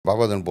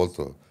বাবাজান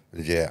বলতো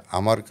যে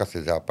আমার কাছে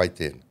যা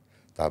পাইতেন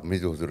তা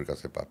মৃত হুজুরের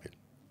কাছে পাবেন।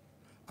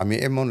 আমি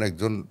এমন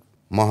একজন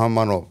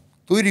মহামানব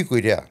তৈরি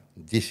কইরা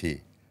দিছি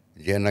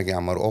যে নাকি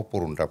আমার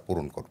অপূরণটা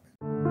পূরণ করবে।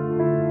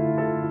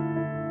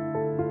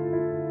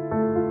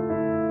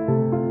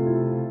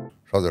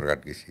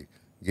 সদরঘাট গেছি,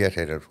 গিয়া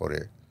সাইডের পরে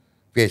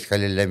পেঁয়াজ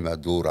খালি লেম্বা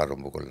দৌড়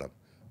আরম্ভ করলাম।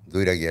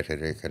 দৌড়া গিয়া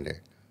সাইডে এখানে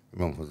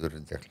ইমাম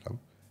হুজুরের দেখলাম,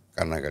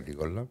 কান্নাকাটি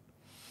করলাম।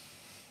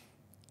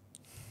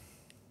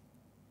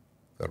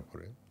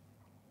 তারপরে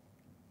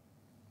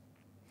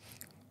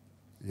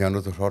জানো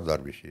তো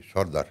সর্দার বেশি,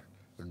 সর্দার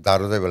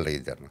দারো যাইবার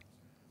লাগি জানা।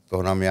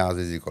 তখন আমি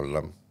আজিজি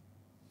করলাম।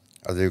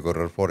 আজিজি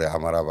করার পরে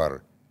আমার আবার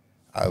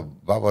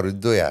বাবার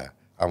দয়া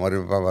আমার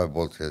বাবা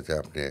বলছে যে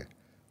আপনি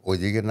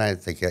ওইদিকে না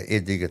থেকে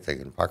এদিকে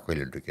থাকেন, ফাঁক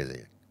পাইলে ঢুকে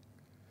যায়।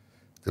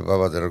 তো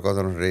বাবা যারা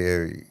কথা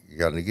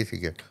গানে গেছি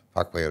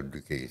ফাঁক পাইয়া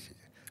ঢুকে গেছি।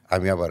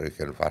 আমি আবার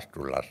এখানে ফার্স্ট টু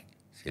লাস্ট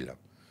ছিলাম।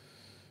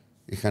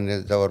 এখানে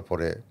যাওয়ার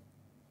পরে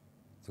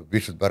তো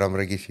বৃহস্পতিবার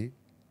আমরা গেছি।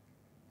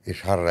 এই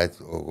সারা রাত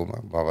ওগুমা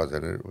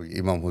বাবাজানের ওই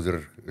ইমাম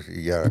হুজুরের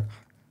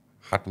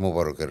হাট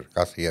মোবারকের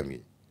কাছেই আমি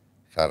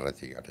সারা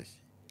রাতি কাটাইছি।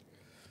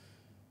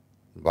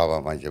 বাবা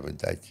মাঝে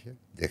মধ্যে আইছে,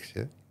 দেখছে।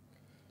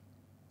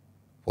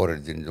 পরের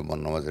দিন জুম্মার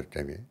নামাজের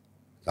টাইমে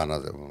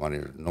জানাজা মানে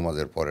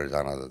নামাজের পরে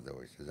জানাজা দেওয়া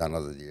হয়েছে।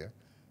 জানাজা দিয়ে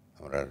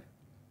আমরা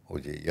ওই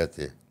যে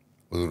ইয়াতে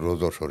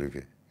রোজা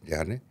শরীফে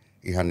যেখানে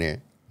এখানে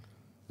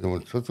যেমন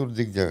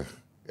চতুর্দিক যে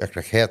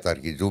একটা খেত আর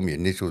কি জমি,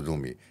 নিচু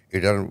জমি,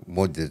 এটার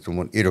মধ্যে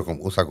যেমন এরকম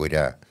উঁচা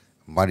কইরা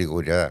মারি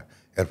কইরা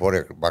এরপরে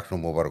বাক্স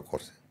মোবারক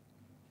করছে।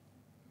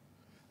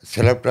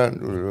 স্ল্যাবটা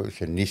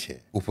সে নিচে,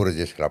 উপরে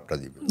যে স্ল্যাবটা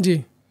দিবে। জি।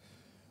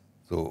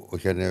 তো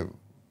ওইখানে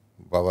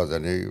বাবা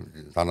জানে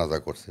জানাজা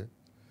করছে।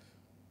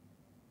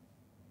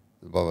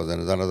 বাবা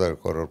জানে জানাজা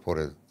করার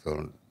পরে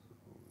তখন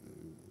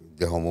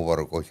দেহ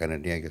মোবারক ওইখানে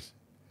নিয়ে গেছে,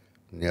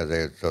 নিয়ে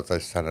যায়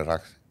যথাস্থানে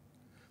রাখছে।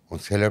 ওই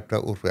স্ল্যাবটা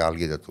উপরে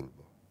আলগিদা তুলব।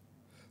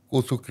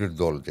 কচুকরির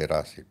দল যারা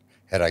আছে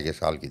এরা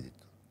গেছে আলগি দিত।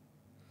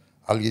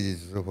 আলগি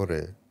দিতে পরে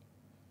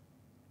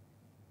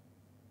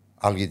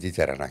আলগি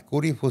দিতে না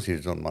 20-25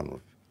 জন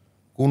মানুষ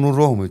কোনো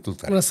রকমই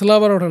তুলতে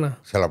স্ল্যাব আর ওঠে না,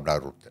 স্ল্যাবটা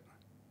আর উঠতে না।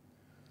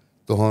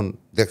 তখন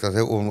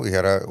দেখতেছে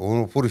এরা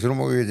পরিশ্রম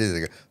হয়ে যেতে,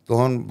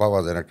 তখন বাবা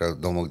যেন একটা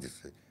ধমক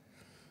দিচ্ছে।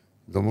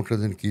 ধমকটা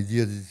যেন কী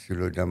দিয়ে দিচ্ছিল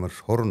এটা আমার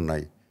স্মরণ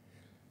নাই।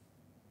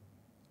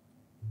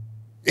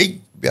 এই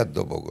ব্যাদ্য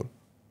বগল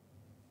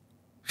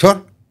সর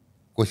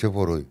কষে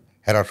পড়ই,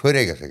 হেরা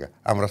সরে গেছে গা।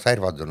 আমরা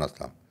 4-5 জন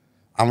আসলাম,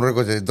 আমরা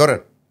কষে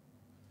ধরেন।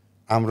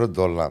 আমরা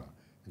ধরলাম,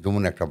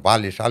 যেমন একটা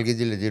বালিশ আলগি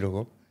দিলে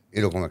যেরকম,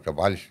 এরকম একটা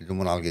বালিশ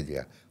যেমন আলগি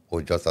দিয়া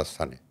ওই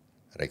যথাস্থানে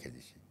রেখে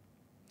দিছি।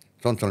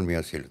 চঞ্চল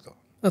মিয়া ছিল তো।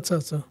 আচ্ছা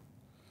আচ্ছা।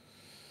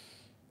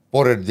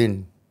 পরের দিন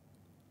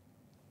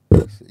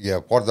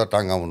পর্দা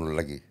টাঙ্গানোর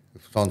লাগি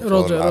চঞ্চল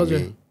আমি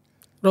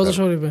রোজা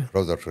শরীফে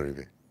রোজা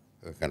শরীফে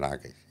ওখানে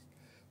আগাইছি।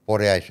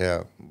 পরে আইসা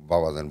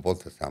বাবাজান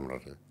বলতেছে আমরা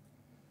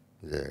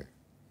যে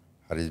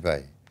হারিস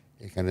ভাই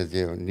এখানে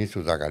যে নিচু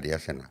জায়গাটি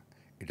আছে না,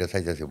 এটা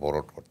চাইতেছি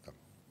বরট করতাম।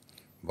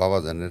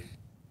 বাবাজানের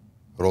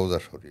রোজা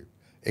শরীফ,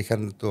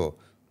 এখানে তো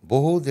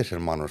বহু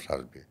দেশের মানুষ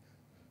আসবে,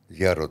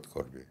 জিয়ারত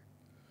করবে।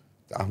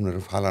 তা আপনারা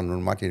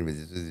ফালানোর মাটির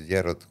মেঝে যদি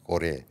জিয়ারত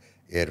করে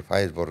এর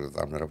ফাইজ বরকত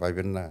আপনারা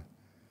পাইবেন না।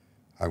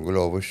 আমগুলো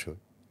অবশ্যই।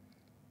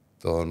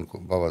 তখন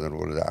বাবাজান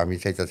বলে যে আমি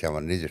চাইতেছি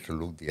আমার নিজস্ব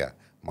লোক দিয়া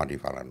মাটি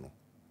ফালানো।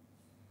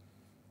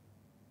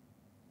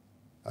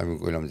 আমি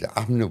বললাম যে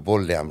আপনি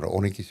বললে আমরা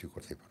অনেক কিছু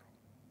করতে পারব,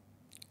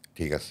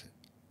 ঠিক আছে।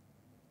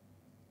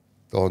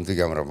 তখন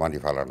থেকে আমরা মাটি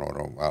ফালানো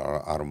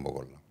আরম্ভ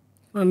করলাম।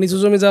 নিচু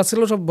জমি যা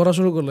ছিল সব ভরা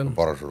শুরু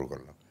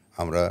করলাম।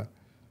 আমরা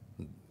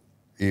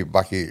এই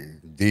বাকি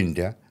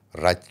দিনটা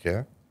রাতটা,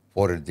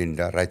 পরের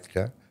দিনটা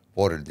রাতটা,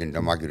 পরের দিনটা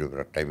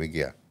মাগরিবের টাইমে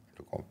গিয়া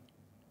একটু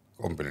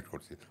কমপ্লিট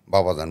করছি।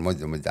 বাবাজান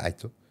মধ্যে মধ্যে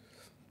আইতো,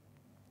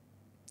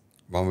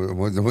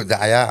 মধ্যে মধ্যে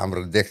আয়া আমরা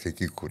দেখছি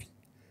কী করি।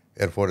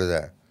 এরপরে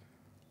যা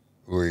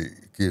ওই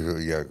কি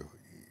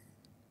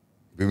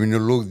বিভিন্ন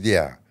লোক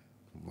দিয়া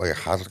ওই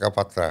হালকা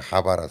পাতলা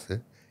খাবার আছে,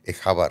 এই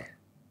খাবার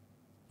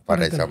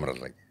পাঠাইছে আমরা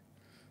লাগে।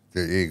 তো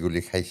এইগুলি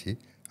খাইছি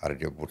আর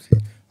এটা পড়ছি।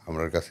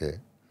 আমার কাছে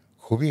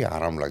খুবই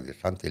আরাম লাগছে,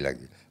 শান্তি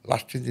লাগছে।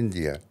 লাস্টের দিন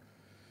দিয়া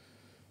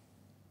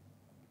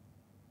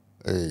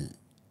এই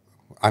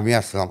আমি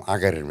আসলাম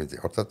আগারের মেঝে,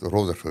 অর্থাৎ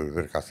রোজা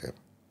শরীফের কাছে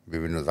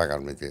বিভিন্ন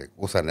জায়গার মেঝে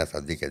ওষা নেশা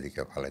দিকে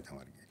দিকে ফালাইতাম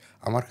আর কি।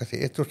 আমার কাছে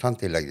এত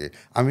শান্তি লাগছে।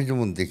 আমি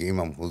যেমন দেখি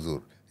ইমাম হুজুর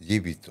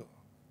জীবিত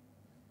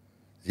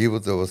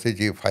অবস্থায়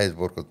যে ফায়েজ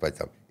বরকত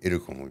পাইতাম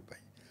এরকমই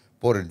পাই।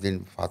 পরের দিন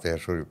ফাতেহা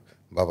শরীফ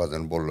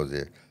বাবাজান বললো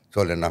যে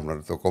চলেন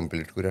আপনারা তো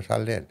কমপ্লিট করে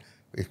সারলেন,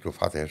 একটু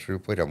ফাতেহা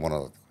শরীফ পইরা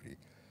মনাজাত করি।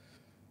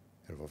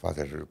 এরপর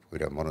ফাতেহা শরীফ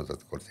পইরা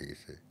মনাজাত করতে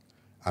গেছে,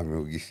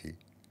 আমিও গেছি।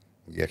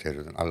 গিয়া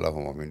আল্লাহ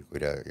আমিন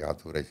কইরা হাত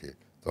ঘুরাইছে।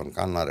 তখন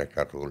কান্নার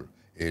একটা রোল,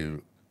 এই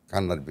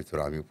কান্নার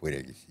ভিতরে আমি পড়ে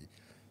গেছি।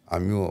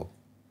 আমিও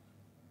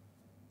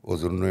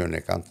ওজন নয়নে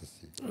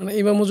কাঁদতেছি।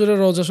 ইমাম হুজুরের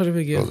রোজা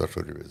শরীফে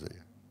যাই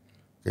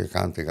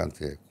কাঁদতে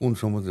কাঁদতে কোন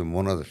সময় যে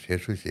মনাজাত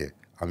শেষ হয়েছে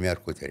আমি আর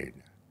কইতে পারি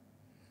না।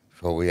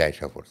 সবই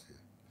আয়সা পড়ছে।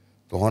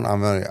 তখন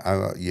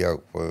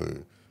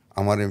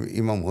আমার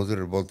ইমাম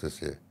হুজুরের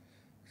বলতেছে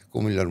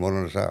কুমিল্লার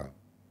মৌলানা সাহেব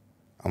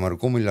আমার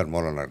কুমিল্লার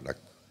মৌলানার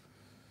ডাকত,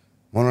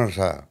 মৌলানা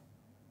সাহেব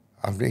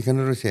আপনি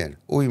এখানে রয়েছেন,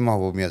 ওই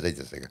মাহবুব মিয়া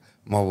যাইতেছে,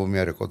 মাহবুব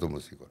মিয়ারে কত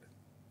মুসি করে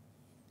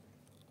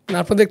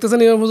আপনি দেখতেছেন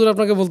ইমাম হুজুর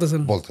আপনাকে বলতেছে।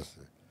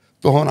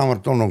 তখন আমার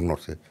টনক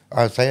নড়ছে,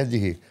 আর চাইয়া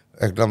দেখি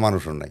একটা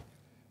মানুষও নাই,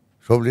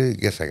 সবলি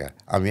গেছে গা,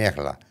 আমি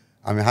একলা,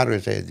 আমি হারে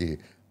চাইয়া দেখি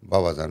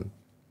বাবা যান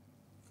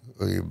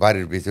ওই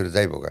বাড়ির ভিতরে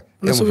যাইব গা,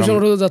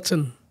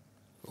 যাচ্ছেন।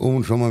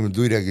 ওমন সময় আমি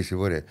দুইটা গেছি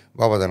পরে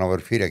বাবা যান আবার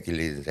ফিরা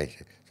কিলে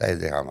চাইছে, চাই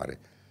দেখে আমারে।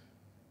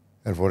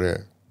 এরপরে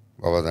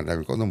বাবা যান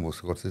আমি কত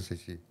মুসি করতে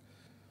চাইছি,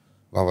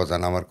 বাবা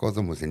যান আমার কত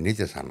মুসি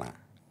নিচে ছানা।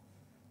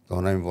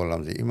 তখন আমি বললাম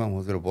যে ইমাম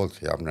হুজুর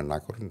বলছে আপনি না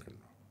করেন কেন?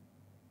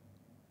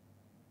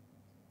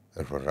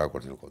 এরপর রাগ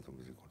করছেন, কত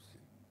মুসি করছি।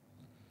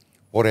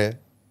 পরে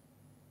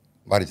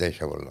বাড়িতে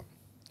আইসা বললাম,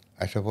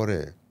 আইসা পরে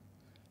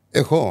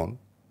এখন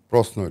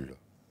প্রশ্ন হইল,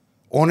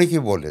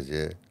 অনেকেই বলে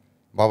যে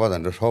বাবা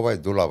জানটা সবাই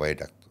দোলাবাই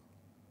ডাকতো,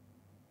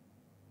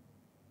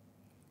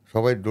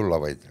 সবাই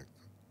দোলাবাই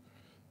ডাকতো,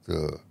 তো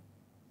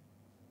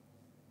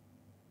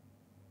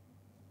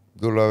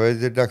দোলাবাই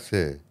যে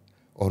ডাকছে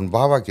ওখন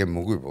বাবাকে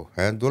মুগুইব,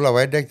 হ্যাঁ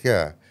দোলাবাই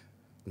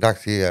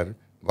ডাকছি আর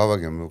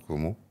বাবাকে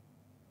মুখুমু।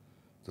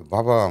 তো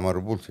বাবা আমার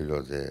বলছিল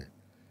যে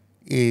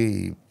এই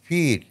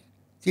পীর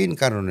 3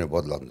 কারণে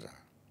বদলাম যা,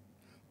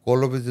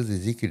 কলবে যদি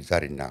জিকির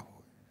জারি না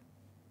হয়,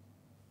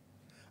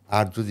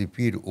 আর যদি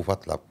পীর উপাত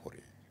লাভ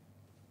করে,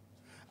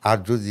 আর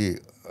যদি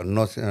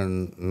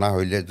না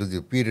হইলে যদি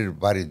পীরের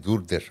বাড়ি দূর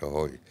দেশে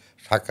হয়,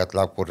 সাক্ষাৎ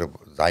লাভ করে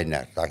যায় না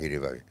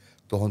চাহিরিভাবে,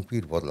 তখন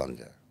পীর বদলাম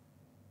যায়।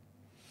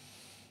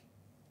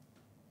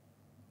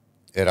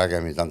 এর আগে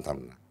আমি জানতাম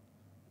না।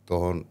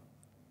 তখন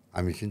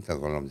আমি চিন্তা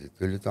করলাম যে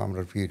তাহলে তো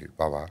আমরা পীর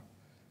বাবা,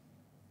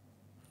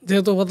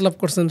 যেহেতু বদলাভ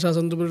করছেন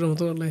শাহচন্দ্রপুরের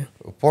মতো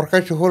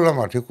পরকাশ হলাম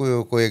মাঠে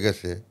কয়ে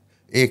গেছে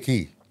এ কি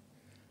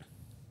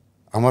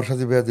আমার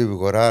সাথে বেয়াদবি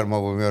করে আর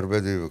মাবুমিয়ার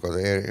বেয়াদবি করে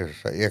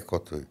এক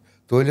কথাই,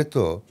 তইলে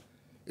তো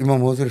ইমাম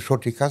হুজুরের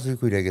সঠিক কাজই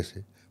করে গেছে,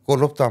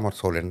 কলব তো আমার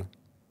চলে না,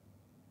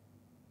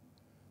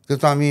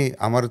 কিন্তু আমি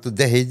আমার তো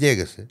দেহেই দিয়ে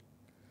গেছে,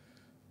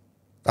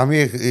 আমি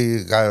এই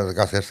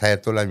গাছের ছায়ের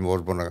তোলে আমি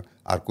বসবো না,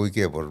 আর কই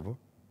কে বসবো?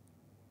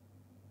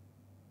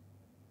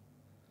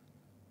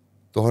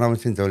 তখন আমি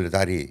চিন্তা করলে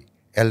দাঁড়িয়ে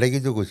এর লাগি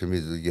তো কইছি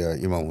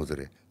ইমাম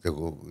হুজুরে যে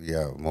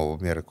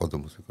মাহবুমিয়ার কত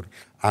মুসি করে,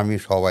 আমি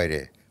সবাই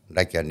রে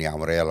ডাকিয়া নিয়ে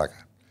আমরা এলাকা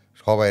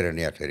সবাই রে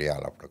নিয়ে ঠেরে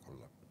আলাপটা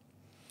করলাম।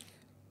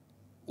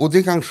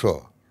 অধিকাংশ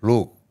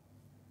লোক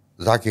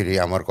জাকিরই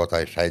আমার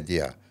কথায় সায়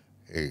দিয়া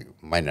এই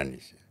মাইনা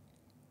নিছে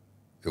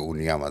যে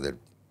উনি আমাদের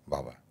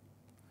বাবা,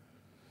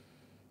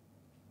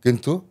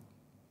 কিন্তু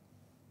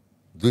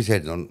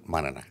 2-4 জন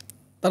মানে না,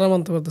 তারা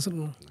মানতে পারতেছিল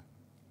না।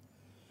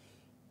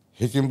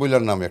 হিকিম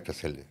বইলার নামে একটা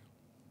ছেলে,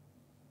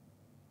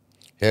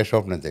 হে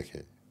স্বপ্নে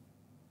দেখে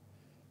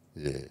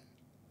যে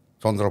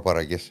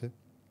চন্দ্রপাড়া গেছে,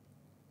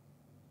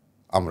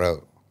 আমরা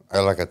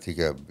এলাকা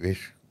থেকে বেশ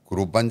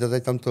গ্রুপ বান্ধা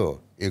যাইতাম, তো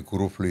এই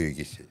গ্রুপ লইয়ে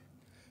গেছে।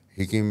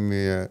 হিকিম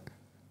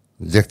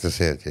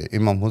দেখতেছে যে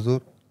ইমাম হুজুর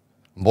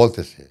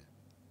বলতেছে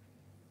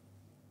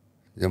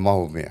যে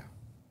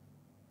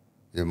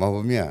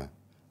মাহবুব মিয়া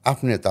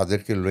আপনি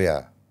তাদেরকে লইয়া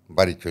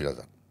বাড়ি চলে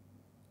যান,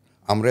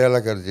 আমরা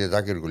এলাকার যে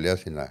জাকিরগুলি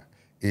আছি না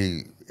এই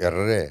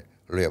এরারে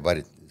লইয়া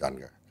বাড়ি যান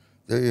গা।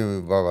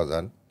 বাবা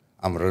যান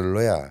আমরা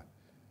লইয়া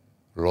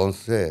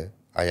লঞ্চে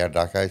আয়া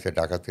ঢাকা এসে,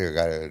 ঢাকা থেকে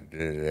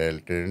রেল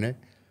ট্রেনে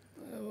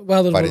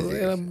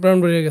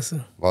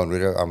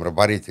আমরা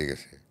বাড়িতে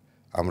গেছে।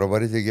 আমরা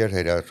বাড়িতে গিয়া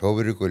সেটা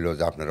সবেরই কইল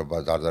যে আপনারা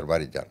যার যার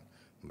বাড়ি যান,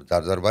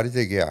 যার যার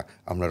বাড়িতে গিয়া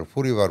আপনার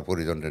পরিবার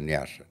পরিজনটা নিয়ে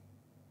আসেন,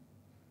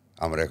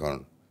 আমরা এখন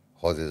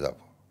হজে যাব।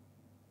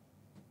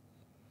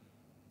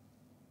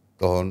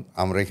 তখন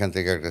আমরা এখান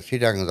থেকে একটা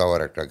চিটাং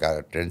যাওয়ার একটা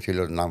ট্রেন ছিল,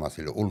 নাম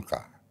আছিল উল্কা,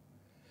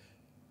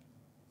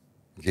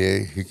 যে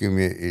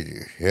হিকিমে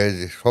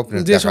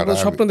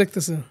স্বপ্ন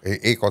দেখতেছে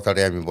এই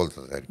কথাটাই আমি বলতে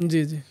চাই।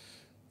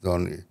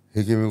 তখন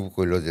হিকিমে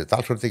কইল যে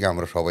তালসর থেকে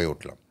আমরা সবাই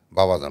উঠলাম,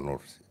 বাবা জান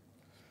উঠছে,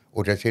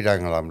 ওটা চিটাং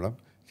নামলাম,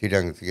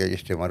 চিটাং থেকে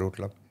স্টিমারে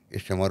উঠলাম,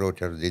 স্টিমারে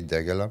ওঠার জিদ্দা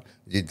গেলাম,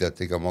 জিদ্দার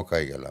থেকে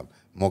মক্কায় গেলাম,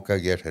 মক্কা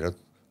গিয়ে সেটা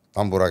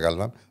তাম্বুরা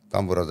গেলাম,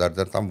 তাম্বুরা যার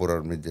যার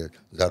তাম্বুরার মধ্যে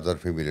যার যার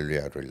ফ্যামিলি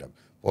লইয়া রইলাম।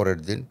 পরের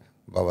দিন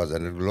বাবা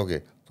জানের লোকে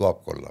তোয়াপ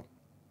করলাম,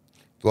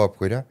 তোয়াপ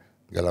কইরা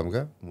গেলাম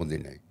গা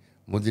মদিনায়।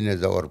 মদিনায়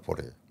যাওয়ার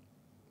পরে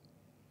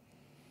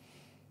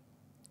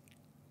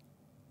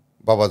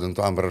বাবা জান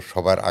তো আমরা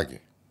সবার আগে,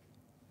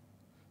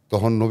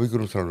 তখন নবী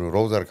করিম সাল্লাল্লাহু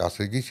রওজার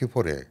কাছে গেছি,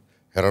 পরে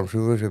হেরাম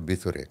শরীফের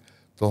ভিতরে,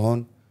 তখন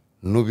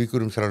নবী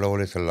করিম সাল্লাল্লাহু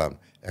আলাইহি সাল্লাম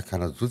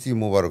একখানা জুতি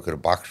মোবারকের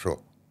বাক্স,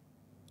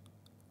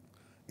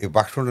 এই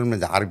বাক্সটার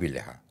মধ্যে আরবি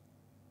লেখা,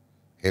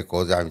 হে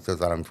যে আমি তো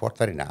তার আমি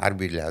পড়তারি না,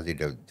 আরবি লেখা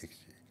যেটা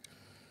দেখছি।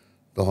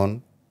 তখন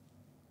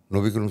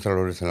নবী করিম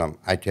সাল্লাল্লাহু আলাইহি সাল্লাম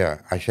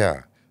আইসা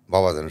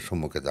বাবাজানের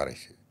সম্মুখে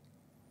দাঁড়াইছে,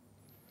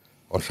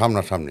 ওর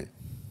সামনাসামনি,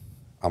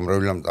 আমরা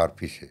রইলাম তার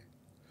পিছে,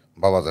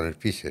 বাবাজানের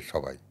পিছে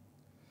সবাই।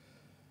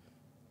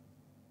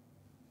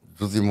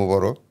 জুতি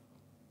মোবারক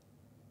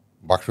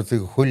বাক্স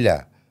থেকে খুললা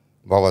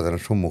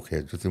বাবাজানের সম্মুখে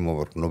জুতি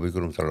মোবারক নবী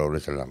করিম সাল্লাল্লাহু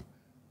আলাইহি সাল্লাম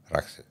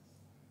রাখছে,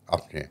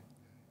 আপনি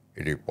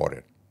এটি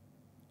পড়েন।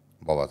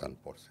 বাবাজান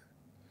পড়ছে।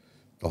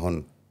 তখন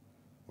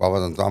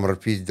বাবাজান তো আমরা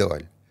পিচ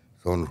দেওয়াই,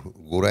 তখন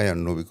ঘুরাইয়া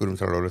নবী করিম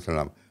সাল্লাল্লাহু আলাইহি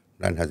সাল্লাম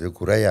ডান হাতে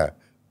ঘুরাইয়া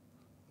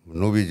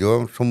নবী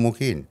যখন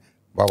সম্মুখীন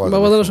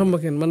বাবাজানের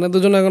সম্মুখীন, মানে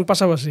দুজনে এখন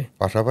পাশাপাশি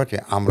পাশাপাশি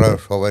আমরা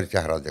সবার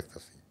চেহারা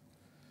দেখতেছি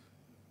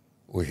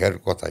ওই হের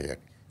কথাই আর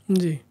কি।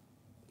 জি।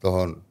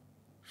 তখন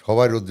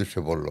সবার উদ্দেশ্যে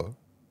বলল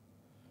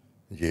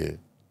যে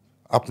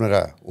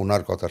আপনারা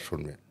ওনার কথা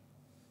শুনবেন,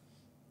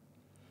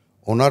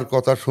 ওনার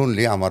কথা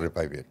শুনলে আমারে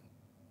পাইবেন,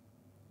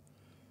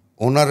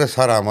 ওনারে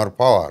ছাড়া আমার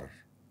পাওয়ার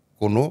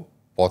কোনো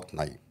পথ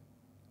নাই,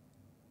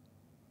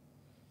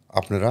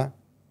 আপনারা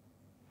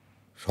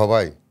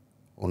সবাই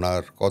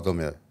ওনার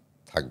কদমে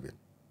থাকবেন,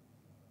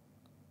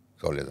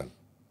 চলে যান।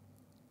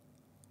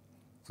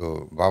 তো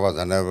বাবা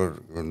জানে আবার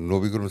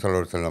নবী করিম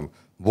সাল্লাল্লাহু আলাইহি সাল্লাম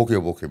বকে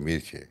বকে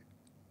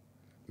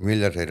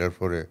মিলে সেটার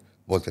পরে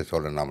বলতে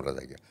চলেন আমরা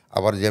যাই,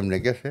 আবার যেমনি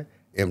গেছে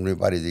এমনি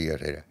বাড়ি দিয়ে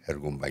গেছে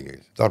এরকম ভাঙে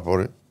গেছে।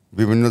 তারপরে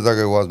বিভিন্ন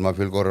জায়গায় ওয়াজ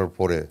মাহফিল করার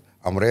পরে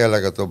আমরা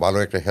এলাকা তো ভালো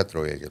একটা ক্ষেত্র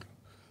হয়ে গেল,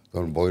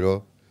 তখন ভৈরব,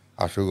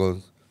 আশুগঞ্জ,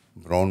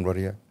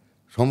 ব্রাহ্মণবাড়িয়া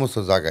সমস্ত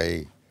জায়গায়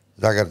এই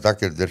জায়গার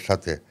জাকিরদের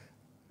সাথে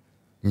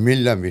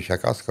মিল্লামিশা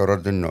কাজ করার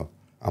জন্য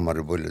আমার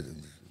বলে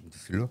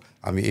দিছিল।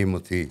 আমি এই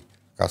মতেই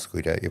কাজ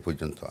কইরা এ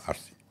পর্যন্ত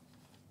আসছি।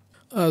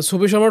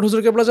 সুফি সম্রাট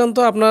হুজুর কেবলা জানতো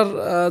আপনার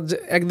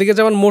একদিকে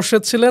যেমন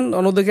মোর্শেদ ছিলেন,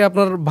 অন্যদিকে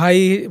আপনার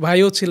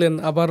ভাইও ছিলেন,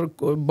 আবার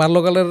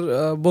বাল্যকালের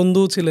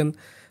বন্ধুও ছিলেন।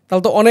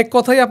 তাহলে তো অনেক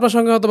কথাই আপনার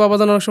সঙ্গে হয়তো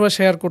বাবাজান অনেক সময়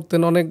শেয়ার করতেন,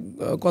 অনেক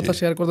কথা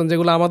শেয়ার করতেন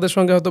যেগুলো আমাদের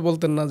সঙ্গে হয়তো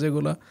বলতেন না,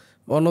 যেগুলো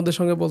অন্যদের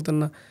সঙ্গে বলতেন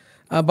না।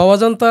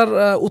 বাবাজান তার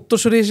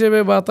উত্তরসূরি হিসেবে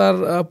বা তার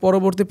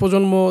পরবর্তী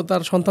প্রজন্ম,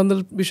 তার সন্তানদের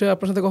বিষয়ে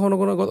আপনার সাথে কখনো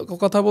কোনো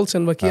কথা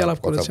বলছেন বা কি আলাপ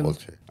করেছেন?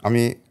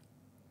 আমি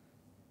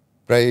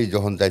প্রায়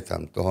যখন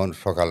যাইতাম তখন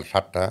সকাল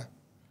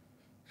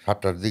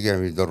 7টার দিকে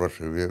আমি দরবার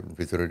শরীফের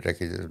ভিতরে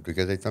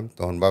ঢুকে যাইতাম,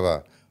 তখন বাবা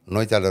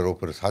 9 তলার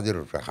উপরে ছাদের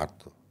উপরে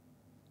হাঁটতো।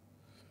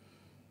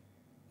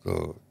 তো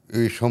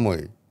এই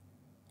সময়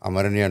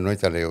আমার নিয়ে 9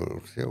 তলায়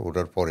উঠছে,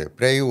 ওঠার পরে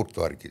প্রায়ই উঠতো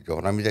আর কি।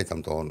 যখন আমি যাইতাম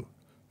তখন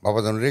বাবা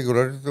যখন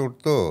রেগুলারিতে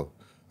উঠতো,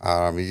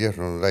 আর আমি যে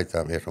সময়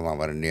যাইতাম এ সময়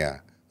আমার নিয়ে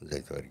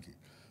যাইতো আর কি।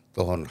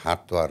 তখন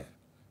হাঁটতো আর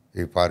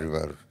এই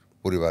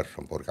পরিবার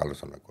সম্পর্কে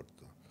আলোচনা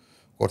করতে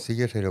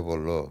গিয়ে সেটা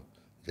বললো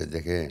যে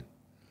দেখেন,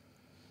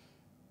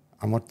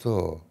 আমার তো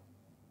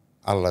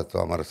আল্লাহ তো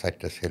আমার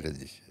 4টা ছেলে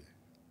দিছে,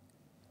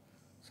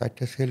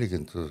 4টা ছেলে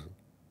কিন্তু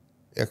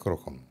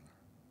একরকম না,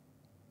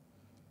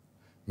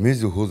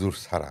 মেজু হুজুর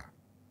ছাড়া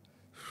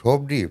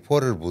সবটি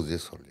পরের বুঝে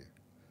চলে,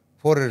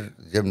 পরের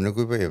যেমনি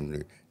করবে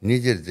এমনি,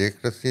 নিজের যে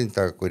একটা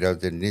চিন্তা করিয়া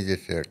যে নিজের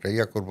সে একটা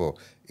করবো,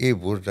 এই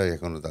বোঝটা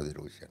এখনো তাদের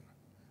হইছে না,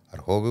 আর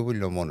হবে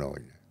বললেও মনে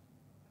হয় না।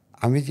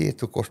 আমি যে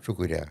এত কষ্ট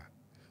করিয়া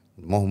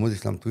মোহাম্মদ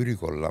ইসলাম তৈরি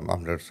করলাম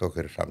আপনার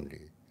চোখের সামনে,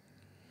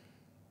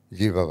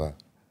 জি বাবা,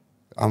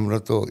 আমরা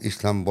তো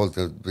ইসলাম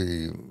বলতে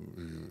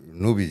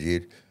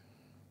নবীজির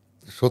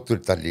 70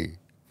 তালি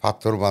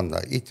পাথর বান্ধা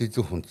এই তুই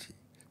তো শুনছি,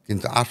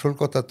 কিন্তু আসল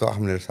কথা তো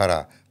আপনার ছাড়া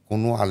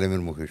কোনো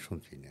আলেমের মুখে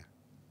শুনছি না।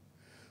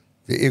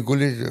 যে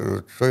এগুলি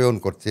চয়ন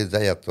করতে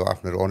যাই তো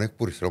আপনার অনেক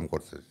পরিশ্রম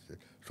করতে,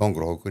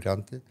 সংগ্রহ করে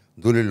আনতে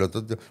দলিল তো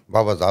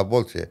বাবা যা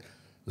বলছে,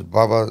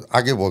 বাবা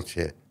আগে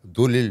বলছে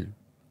দলিল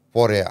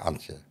পরে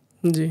আনছে।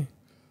 জি।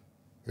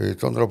 এই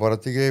চন্দ্রপাড়া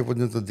থেকে এই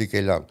পর্যন্ত দিকে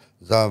এলাম,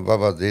 যা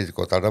বাবা যে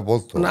কথাটা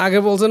বলতো আগে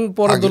বলছেন,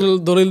 পরে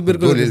দলিল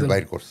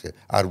বাইর করছে,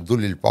 আর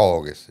দলিল পাওয়া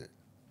গেছে।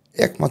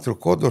 একমাত্র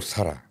কদর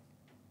ছাড়া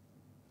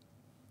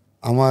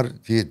আমার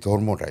যে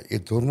ধর্মটা, এই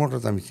ধর্মটা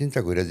আমি চিন্তা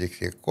করে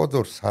দেখছি,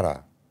 কদর ছাড়া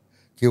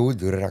কেউই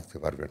ধরে রাখতে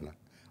পারবে না।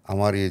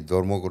 আমার এই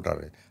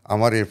ধর্মটারে,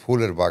 আমার এই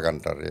ফুলের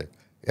বাগানটারে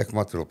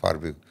একমাত্র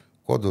পারবে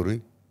কদরই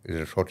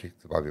এটা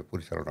সঠিকভাবে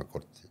পরিচালনা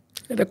করতে।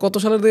 এটা কত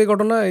সালের দিকে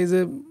ঘটনা, এই যে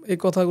এই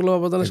কথাগুলো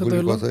বাবাজানের সাথে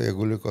হলো?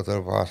 এগুলি কথা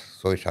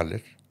 5-6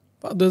 সালের,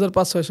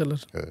 2005-6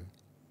 সালের।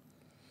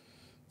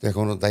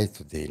 এখনো দায়িত্ব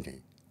দেই নেই।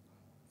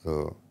 তো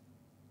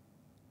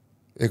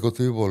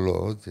একথই বললো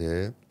যে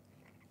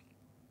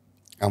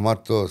আমার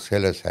তো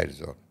ছেলে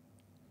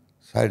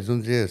 4জন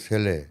যে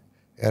ছেলে,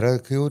 এরা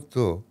কেউ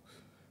তো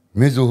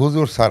মেজু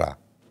হুজুর ছাড়া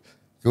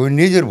কেউ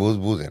নিজের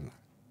বুঝে না।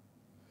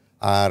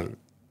 আর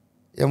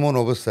এমন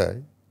অবস্থায়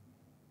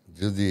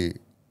যদি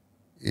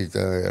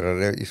এরা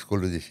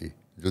স্কুলে দিছি,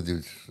 যদি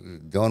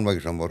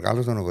দেওয়ানবাগি সম্পর্কে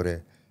আলোচনা করে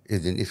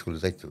এদিন স্কুলে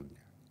যাইতে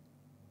না।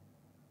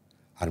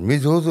 আর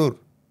মেজু হুজুর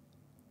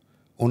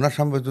ওনার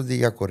সামনে যদি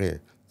করে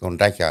তখন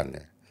ডাকে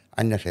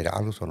আন্না সেরা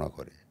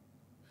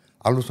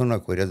আলোচনা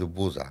করে যে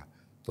বোঝা,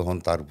 তখন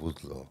তার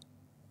বুঝলো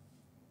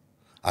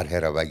আর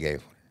হেরা বাগিয়ে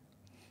পড়ে।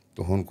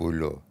 তখন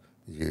কইল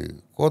যে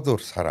কদর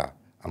ছাড়া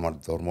আমার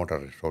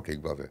ধর্মটার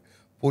সঠিকভাবে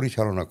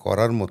পরিচালনা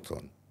করার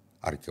মতন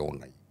আর কেউ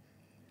নাই,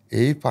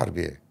 এই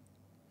পারবে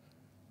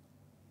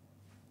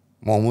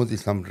মোহাম্মদ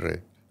ইসলামরে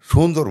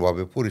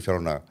সুন্দরভাবে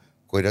পরিচালনা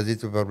কইরা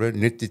দিতে পারবে,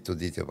 নেতৃত্ব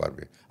দিতে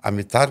পারবে।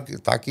 আমি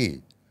তাকেই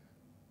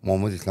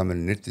মোহাম্মদ ইসলামের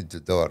নেতৃত্ব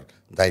দেওয়ার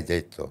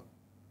দায়িত্ব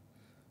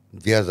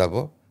দেওয়া যাব,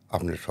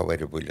 আপনার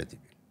সবাইরে বইলে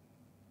দিবেন।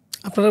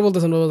 আপনারা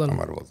বলতেছেন বাবাজান?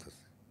 আমার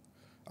বলতেছে,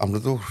 আমরা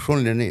তো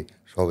শুনলেনি,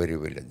 সবাইরে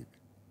বইলে দিবেন।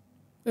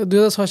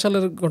 2006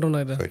 সালের ঘটনা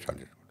এটা। 6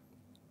 সালের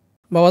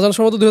বাবাজান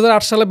সম্ভবত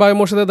 2008 সালে বায়ু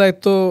মোর্শেদের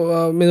দায়িত্ব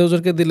মেজর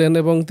হুজুরকে দিলেন,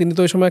 এবং তিনি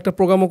তো ওই সময় একটা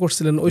প্রোগ্রামও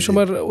করছিলেন। ওই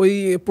সময় ওই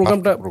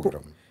প্রোগ্রামটা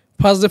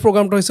ফার্স্ট যে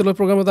প্রোগ্রামটা হয়েছিল ওই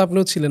প্রোগ্রামে তো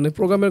আপনিও ছিলেন, এই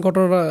প্রোগ্রামের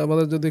ঘটনাটা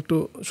আমাদের যদি একটু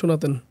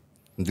শোনাতেন।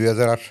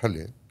 2008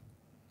 সালে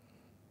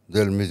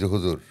দয়াল মির্জা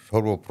হুজুর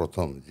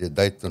সর্বপ্রথম যে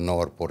দায়িত্ব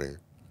নেওয়ার পরে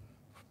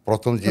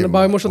প্রথম যে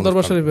বাবাই মোর্শেদ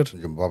দরবার শরীফের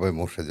বাবাই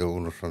মোর্শেদ যে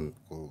অনুষ্ঠান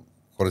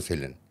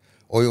করেছিলেন,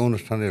 ওই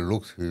অনুষ্ঠানের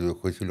লোক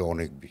হয়েছিল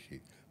অনেক বেশি,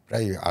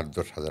 প্রায়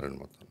 8-10 হাজারের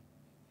মতন।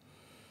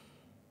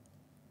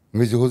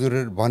 মির্জা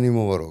হুজুরের বাণী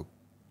মোবারক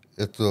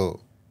এত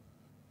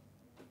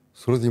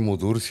শ্রুতি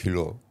মধুর ছিল,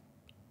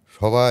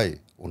 সবাই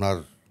ওনার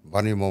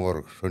বাণী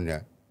মোবারক শুনে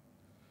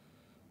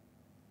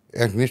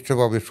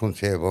একনিষ্ঠভাবে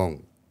শুনছে এবং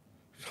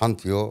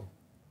শান্তিও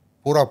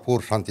পুরাপুর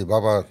শান্তি।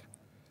 বাবার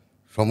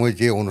সময়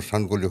যে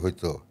অনুষ্ঠানগুলি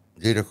হইতো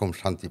যেরকম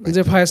শান্তি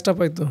যে ফায়েজটা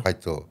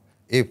পাইতো,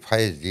 এই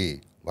ফায়েজি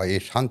বা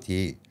এই শান্তি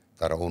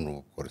তারা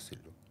অনুভব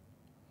করেছিল।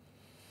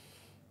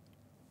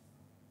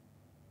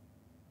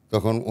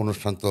 তখন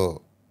অনুষ্ঠান তো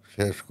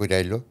শেষ করে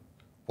আইলো,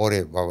 পরে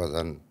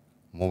বাবাজান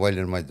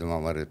মোবাইলের মাধ্যমে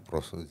আমার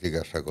প্রশ্ন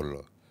জিজ্ঞাসা করলো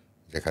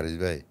যে খারিজ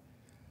ভাই,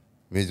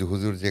 মির্জা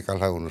হুজুর যে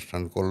কালা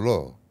অনুষ্ঠান করলো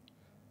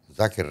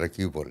জাকেররা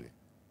কি বলে?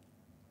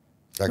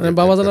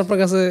 বাবাজান আপনার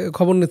কাছে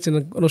খবর নিচ্ছেন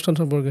অনুষ্ঠান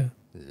সম্পর্কে?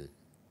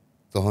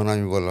 তখন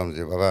আমি বললাম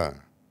যে বাবা,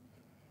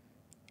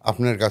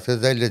 আপনার কাছে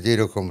যাইলে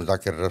যেরকম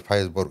জাকেররা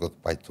ফায়েজ বরকত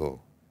পাইতো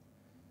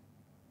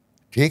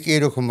ঠিক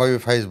এইরকমভাবে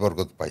ফায়েজ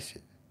বরকত পাইছে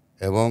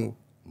এবং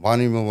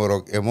বাণী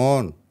মোবারক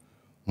এমন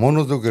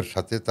মনোযোগের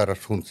সাথে তারা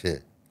শুনছে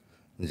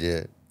যে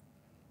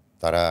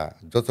তারা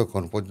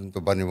যতক্ষণ পর্যন্ত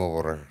বাণী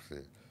মোবারক আছে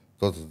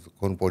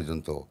ততক্ষণ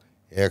পর্যন্ত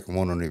এক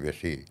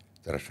মনোনিবেশই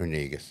তারা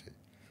শুনেই গেছে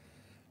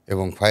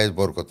এবং ফায়েজ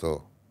বরকত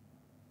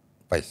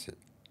পাইছে।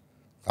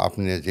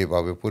 আপনি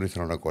যেভাবে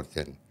পরিচালনা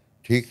করতেন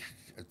ঠিক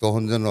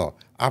তখন যেন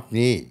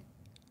আপনি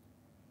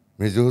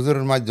মির্জা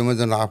হুজুরের মাধ্যমে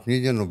যেন আপনি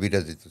যেন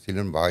বিরাজিত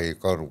ছিলেন বা এই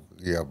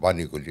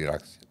বাণীগুলি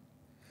রাখছেন,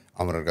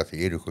 আমার কাছে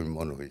এরকমই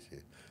মনে হয়েছে।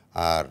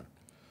 আর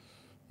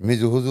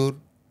মির্জা হুজুর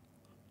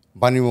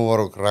বাণী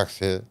মোবারক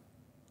রাখছে,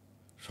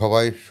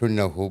 সবাই শূন্য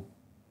খুব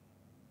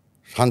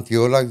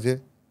শান্তিও লাগছে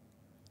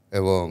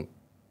এবং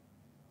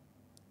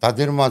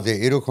তাদের মাঝে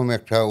এরকম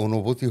একটা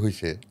অনুভূতি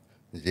হয়েছে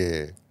যে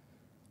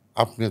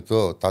আপনি তো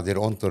তাদের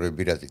অন্তরে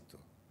বিরাজিত।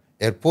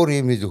 এরপরে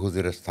মির্জা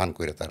হুজুরের স্থান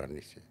করে তারা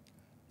নিছে,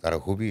 তারা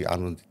খুবই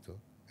আনন্দিত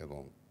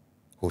এবং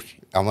খুশি।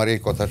 আমার এই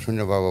কথা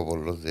শুনে বাবা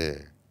বলল যে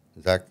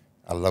যাক,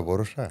 আল্লাহ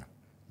ভরসা,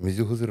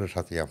 মির্জা হুজুরের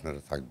সাথেই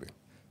আপনারা থাকবেন,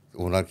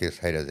 ওনাকে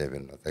ছাইরা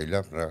যাবেন না, তাইলে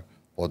আপনারা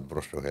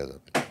পথভ্রষ্ট হয়ে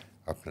যাবেন।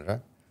 আপনারা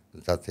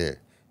যাতে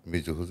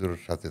মির্জা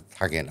হুজুরের সাথে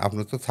থাকেন,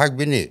 আপনি তো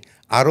থাকবেনই,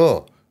 আরও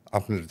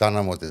আপনার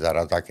জানা মতে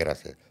যারা জাকের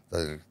আছে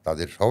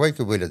তাদের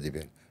সবাইকে বলে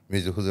দিবেন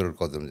মির্জা হুজুরের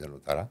কদম যেন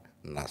তারা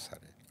না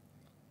ছাড়ে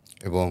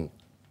এবং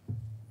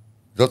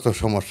যত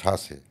সমস্যা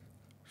আছে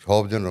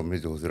সব যেন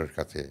মির্জা হুজুরের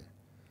কাছে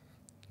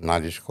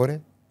নালিশ করে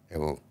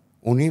এবং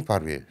উনি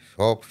পারবে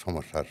সব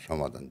সমস্যার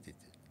সমাধান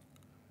দিতে,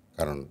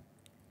 কারণ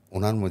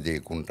ওনার মধ্যে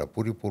এই গুণটা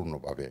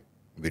পরিপূর্ণভাবে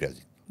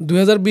বিরাজিত।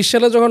 2020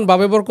 সালে যখন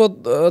বাবে বরকত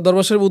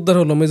দরবার শরীফ উদ্ধার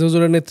হলো মির্জা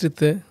হুজুরের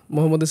নেতৃত্বে,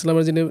 মোহাম্মদ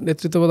ইসলামের যিনি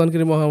নেতৃত্ব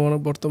প্রদানকারী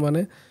মহামানব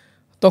বর্তমানে,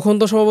 তখন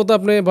তো সম্ভবত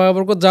আপনি বাবা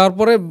বরকত যাওয়ার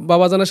পরে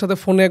বাবাজানের সাথে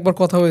ফোনে একবার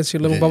কথা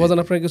হয়েছিল এবং বাবাজান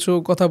আপনাকে কিছু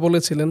কথা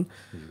বলেছিলেন,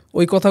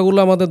 ওই কথাগুলো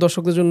আমাদের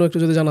দর্শকদের জন্য একটু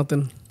যদি জানাতেন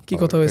কি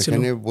কথা হয়েছিল।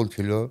 এখানে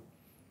বলছিল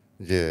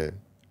যে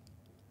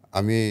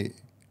আমি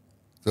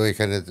তো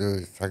এখানে তো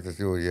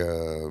থাকতেছি, ওই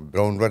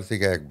ব্রাউনবার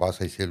থেকে এক বাস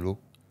আইসে লোক,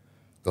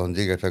 তখন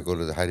জিজ্ঞাসা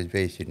করলো যে হারিস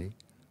পেয়েছিনি,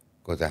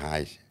 কোথায় হ্যাঁ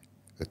আইসে,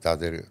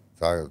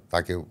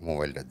 তাকে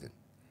মোবাইলটা দেন।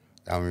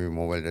 আমি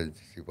মোবাইলটা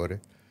দিচ্ছি, পরে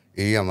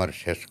এই আমার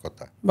শেষ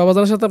কথা,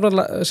 বাবাজানের সাথে আপনার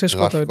শেষ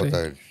কথা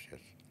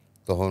শেষ।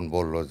 তখন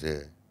বলল যে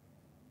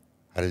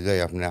হারিস ভাই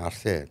আপনি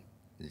আসছেন?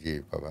 জি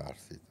বাবা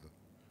আসছি। তো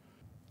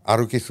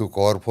আরও কিছু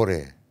করার পরে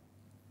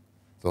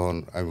তখন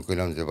আমি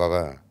কইলাম যে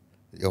বাবা,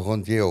 এখন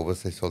যে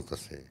অবস্থায়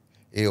চলতেছে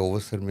এই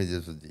অবস্থার মধ্যে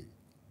যদি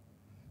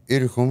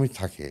এরকমই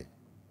থাকে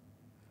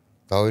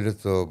তাহলে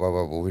তো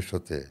বাবা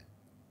ভবিষ্যতে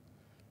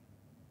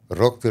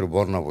রক্তের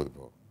বন্যা বইব,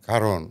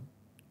 কারণ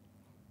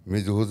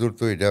মির্জা হুজুর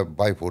তো এটা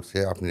বাই পড়ছে,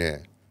 আপনি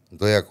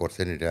দয়া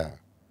করছেন, এটা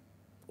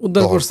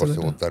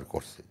উদ্ধার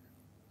করছে।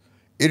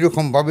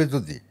 এরকমভাবে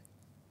যদি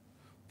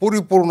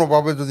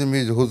পরিপূর্ণভাবে যদি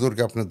মির্জা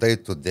হুজুরকে আপনি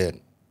দায়িত্ব দেন,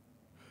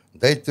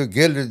 দায়িত্ব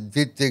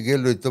দিতে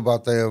গেলেই তো বা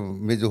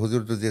মির্জা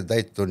হুজুর যদি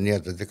দায়িত্ব নিয়ে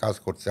যদি কাজ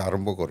করতে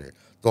আরম্ভ করে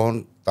তখন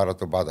তারা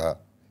তো বাধা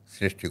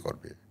সৃষ্টি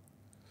করবে,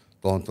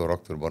 তখন তো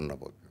রক্তের বন্যা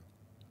পড়বে।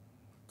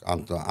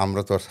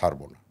 আমরা তো আর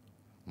ছাড়বো না,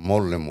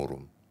 মরলে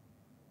মরুম,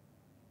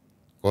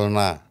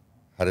 না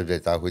হারে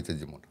যাই তা হইতে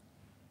দিব না,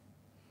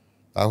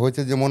 তা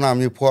হইতে দিব না।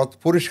 আমি পথ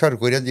পরিষ্কার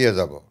করে দিয়ে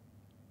যাব,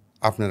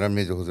 আপনারা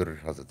মির্জা হুজুরের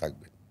সাথে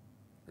থাকবেন,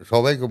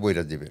 সবাইকে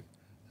বইরা দিবেন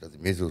যাতে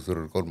মির্জা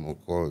হুজুরের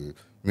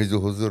মির্জা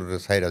হুজুরের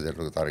সাইরা যেন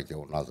তারা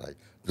কেউ না যায়,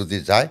 যদি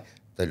যায়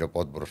তাহলে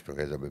পথভ্রষ্ট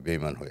হয়ে যাবে,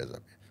 বেঈমান হয়ে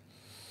যাবে,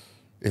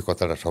 এই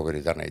কথাটা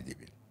সবারই জানাই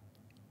দিবেন।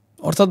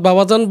 অর্থাৎ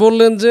বাবাজান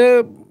বললেন যে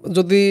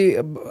যদি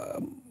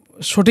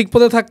সঠিক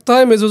পথে থাকতে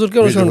হয় মির্জা হুজুরকে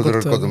অনুসরণ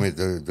করতে হবে,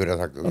 ধরে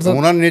থাকতে হবে,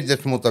 ওনার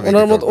নির্দেশ মোতাবেক,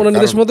 ওনার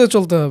নির্দেশ মতে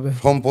চলতে হবে,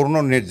 সম্পূর্ণ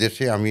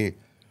নির্দেশে আমি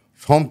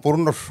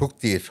সম্পূর্ণ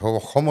শক্তি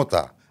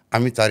ক্ষমতা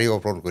আমি তারই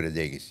অর্পণ করে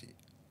দিয়ে গেছি।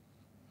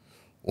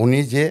 উনি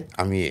যে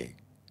আমি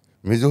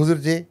মির্জা হুজুর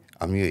যে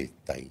আমি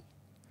তাই।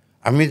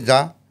 আমি যা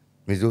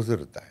মেজো হুজুর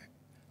তাই।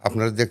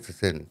 আপনারা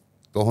দেখতেছেন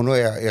তখনও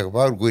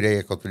একবার ঘুরে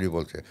একত্রই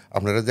বলছে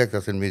আপনারা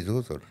দেখতেছেন মেজো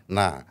হুজুর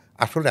না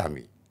আসলে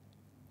আমি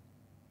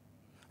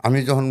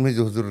যখন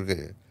মেজো হুজুরকে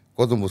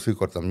কদম বসুই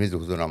করতাম মেজো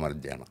হুজুর আমার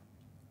দেয় না।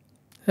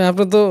 হ্যাঁ,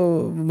 আপনি তো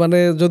মানে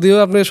যদিও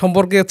আপনি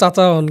সম্পর্কে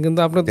চাচা হন কিন্তু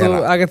আপনি তো দেয় না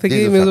আগে থেকেই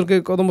যেহেতু মেজরকে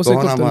কদম বসে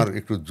তখন করতেন। আমার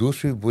একটু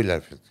জোশই বইলা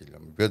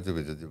ফেলছিলাম বেদে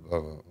যদি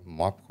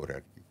মাফ করে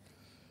আর কি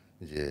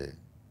যে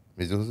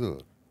মেজো হুজুর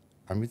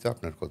আমি তো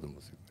আপনার কদম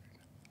বসুই করি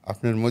না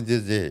আপনার মধ্যে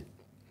যে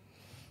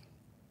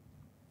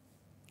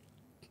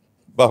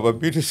বাবা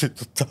বিদেশে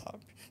তো তা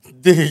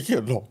দেখি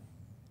কেন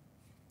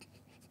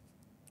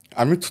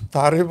আমি তো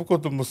তার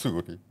কদম বসু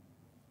করি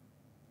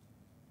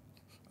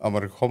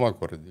আমার ক্ষমা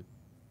করে দিন।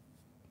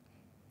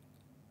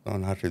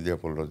 তখন হাসি দিয়ে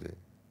বললো যে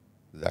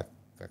যাক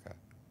কাকা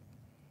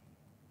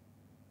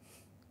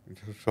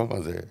এটা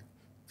সমাজে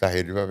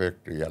জাহিরিভাবে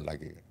একটু ইয়া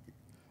লাগে আর কি।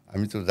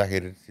 আমি তো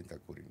জাহিরের চিন্তা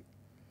করি না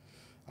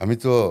আমি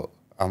তো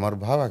আমার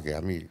বাবাকে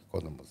আমি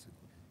কদম বসু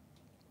করি।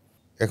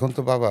 এখন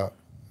তো বাবা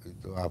এই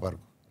তো আবার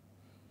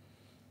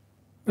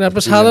মানে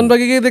আপনি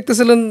শাহজাহানবাগে গিয়ে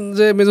দেখতেছিলেন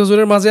যে মেজর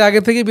হুজুরের মাঝে আগে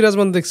থেকেই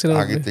বিরাজমান দেখছিলেন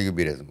আগে আপনি। থেকে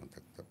বিরাজমান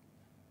থাকতাম।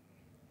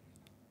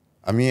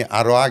 আমি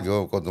আরও আগেও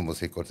কদম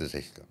বসে করতে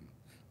চাইছিলাম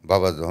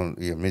বাবা যখন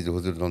মেজো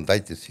হুজুর যখন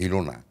দায়িত্বে ছিল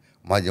না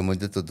মাঝে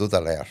মধ্যে তো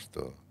দোতলায়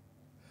আসতো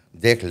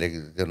দেখলে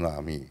যেন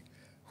আমি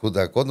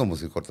হুদা কদম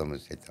বসে করতাম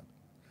চাইতাম।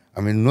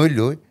 আমি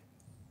নইলেও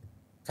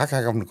কাকা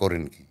আপনি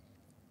করেন কি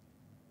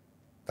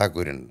তা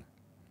করেন না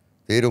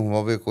তো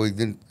এরকমভাবে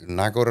কয়েকদিন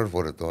না করার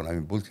পরে তখন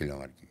আমি বলছিলাম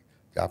আর কি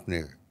যে আপনি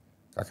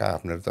কাকা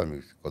আপনার তো আমি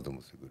কদম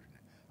বসে করি না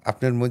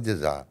আপনার মধ্যে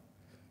যা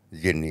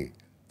জেনে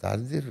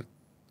তাদের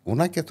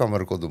ওনাকে তো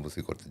আমার কদম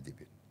বসে করতে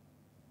দিবেন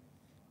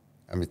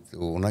আমি তো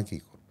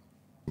ওনাকেই করব।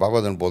 বাবা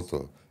যেন বলতো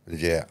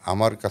যে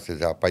আমার কাছে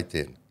যা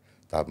পাইতেন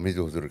তা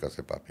মেজো হুজুরের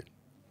কাছে পাবেন।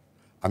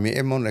 আমি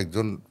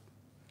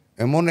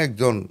এমন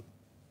একজন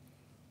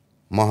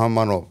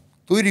মহামানব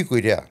তৈরি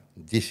কইরা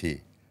দিছি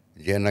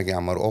যে নাকি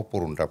আমার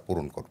অপূরণটা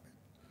পূরণ করবে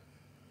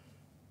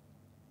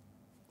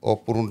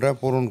অপূরণটা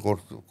পূরণ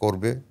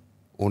করবে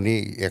উনি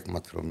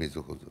একমাত্র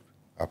মেজো হুজুর।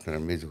 আপনারা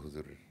মেজো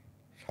হুজুরের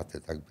সাথে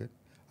থাকবেন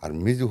আর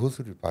মেজো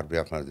হুজুরই পারবে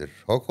আপনাদের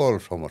সকল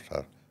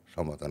সমস্যার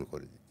সমাধান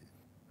করে দিতে।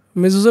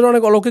 মেজর হুজুরের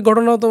অনেক অলৌকিক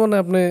ঘটনাও তো মানে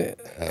আপনি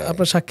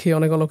আপনার সাক্ষী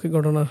অনেক অলৌকিক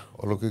ঘটনার।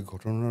 অলৌকিক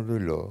ঘটনা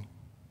রইল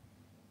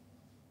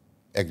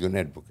একজন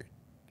অ্যাডভোকেট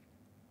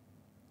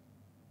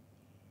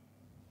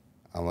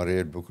আমার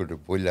অ্যাডভোকেটে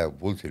বইলা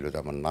বলছিল যে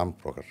আমার নাম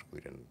প্রকাশ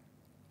করেন।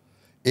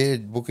 এই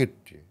অ্যাডভোকেট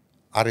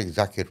আরেক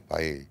জাকের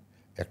পায়ে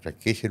একটা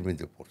কেসের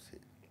মধ্যে পড়ছে।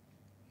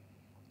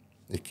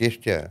 এই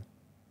কেসটা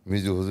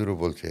মিজু হুজুরও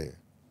বলছে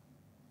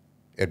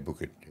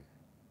অ্যাডভোকেটকে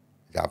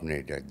যে আপনি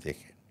এটা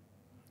দেখেন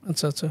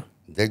আচ্ছা আচ্ছা।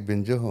 দেখবেন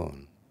যখন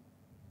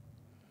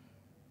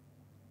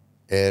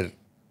এর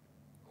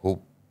খুব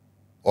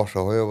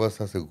অসহায়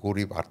অবস্থা আছে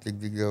গরিব আর্থিক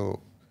দিক দিয়েও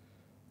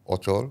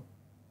অচল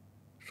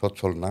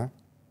সচ্ছল না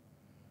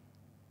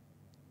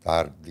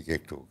তার দিকে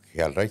একটু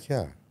খেয়াল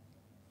রাখিয়া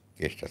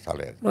কেসটা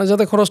চালিয়ে মানে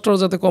যাতে খরচটাও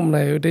যাতে কম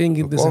নেয় ওইটাই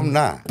ইঙ্গিত দিয়েছেন। কম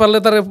না পারলে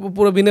তার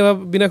পুরো বিনা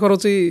বিনা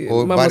খরচেই ও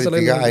মামলা বাড়ি চালাই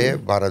থেকে নেওয়া আয়ে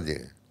যাবে। ভাড়া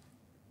দিয়ে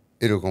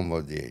এরকম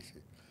দিয়েছে।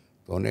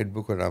 তখন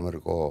অ্যাডভোকেট আমার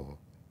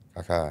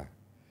কাকা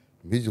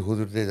মিজু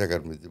হুজুর যে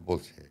জায়গার মধ্যে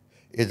বলছে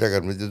এই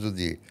জায়গার মধ্যে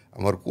যদি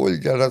আমার কোল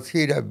যারা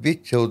সেইরা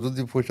বিচ্ছেও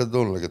যদি পয়সা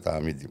দৌড় লাগে তা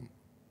আমি দিব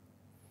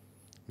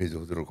মিজু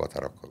হুজুরের কথা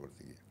রক্ষা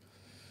করতে গিয়ে।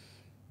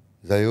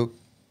 যাই হোক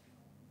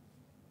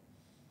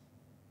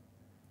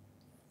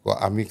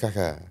আমি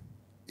কাকা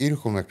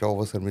এরকম একটা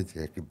অবস্থার মধ্যে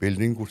একটি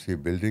বিল্ডিং করছি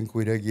বিল্ডিং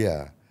কইরা গিয়া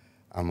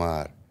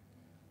আমার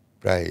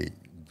প্রায়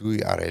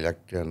 2-2.5 লাখ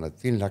টাকা না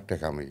 3 লাখ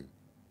টাকা আমি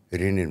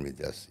ঋণের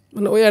মধ্যে আছি।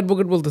 মানে ওই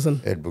অ্যাডভোকেট বলতেছেন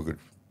অ্যাডভোকেট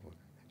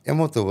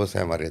এমতো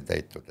অবস্থায় আমার এই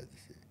দায়িত্বটা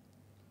দিছে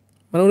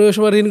মানে উনি ওই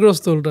সময়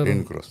ঋণগ্রস্ত ওটার।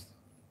 ঋণগ্রস্ত।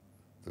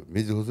 তো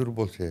মিজু হুজুর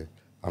বলছে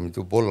আমি তো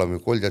বললাম আমি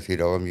কল যাচ্ছি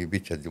এরাও আমি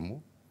বিচ্ছা দিব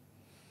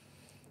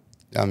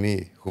আমি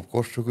খুব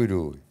কষ্ট করি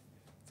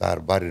তার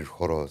বাড়ির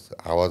খরচ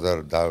আওয়াজ আর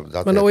মানে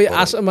যাতায়াত ওই খরচ।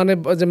 আশা মানে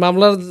যে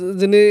মামলার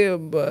যিনি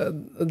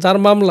যার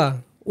মামলা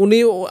উনি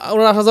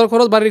ওনার আসা যাওয়ার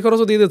খরচ বাড়ির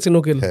খরচও দিয়ে দিচ্ছেন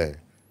উকিল। হ্যাঁ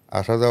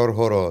আসা যাওয়ার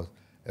খরচ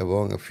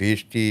এবং ফিস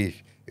টিস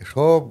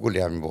সবগুলি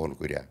আমি বহন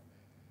করিয়া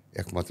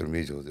একমাত্র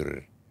মিজু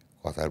হুজুরের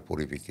কথার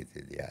পরিপ্রেক্ষিতে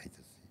দিয়ে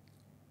আইতেছি।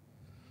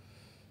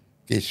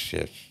 কেস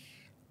শেষ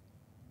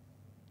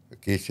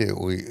কেসে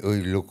ওই ওই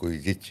লোক ওই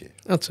জিতছে।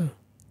 আচ্ছা।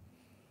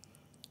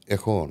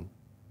 এখন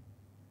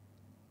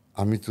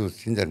আমি তো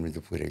চিন্তার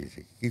মধ্যে পড়ে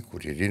গেছি কী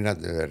করি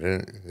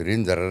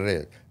ঋণ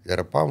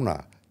যারা পাও না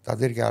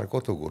তাদেরকে আর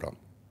কত ঘুরাম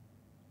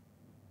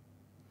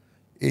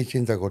এই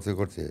চিন্তা করতে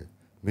করতে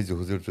মিজু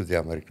হুজুর যদি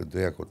আমার একটু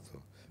দয়া করতো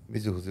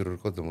মিজু হুজুরের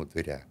কদম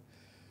ধইরা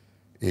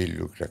এই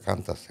লোকটা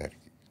কান্তাছে আর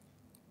কি।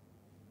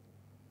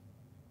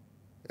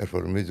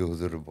 এরপর মিজু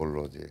হুজুর বলল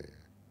যে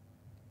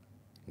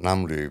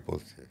নামরেই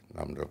বলছে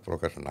নামটা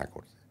প্রকাশ না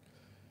করছে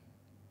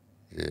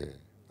যে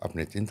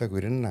আপনি চিন্তা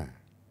করেন না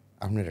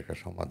আপনার একটা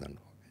সমাধান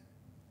হবে।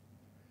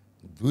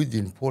 2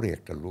 দিন পরে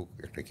একটা লোক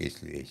একটা কেস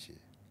নিয়ে এসে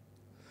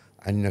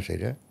আইনা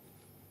সেটা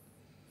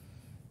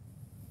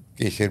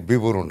কেসের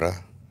বিবরণটা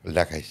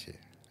লেখাইছে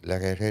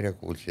লেখায় সেটা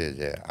বলছে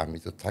যে আমি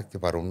তো থাকতে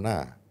পারুম না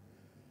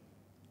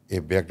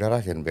এই ব্যাগটা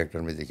রাখেন,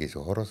 ব্যাগটার মধ্যে কিছু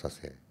খরচ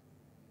আছে,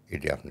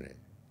 এটি আপনি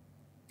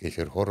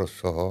কিছুর খরচ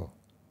সহ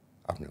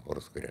আপনি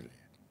খরচ করে নেন।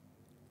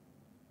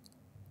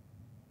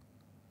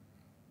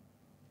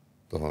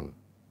 তখন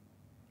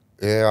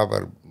এ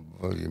আবার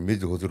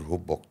মৃদু হুজুর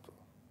খুব বক্ত,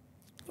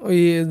 ওই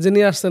যিনি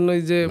আসছেন ওই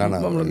যে না না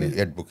মামলা নিয়ে।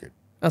 অ্যাডভোকেট।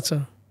 আচ্ছা,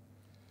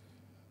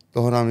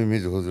 তখন আমি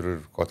মৃদু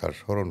হুজুরের কথা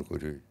স্মরণ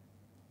করি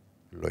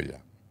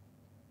লইলাম,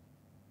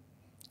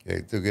 এই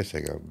তো গেছে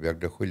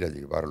ব্যাগটা খুলে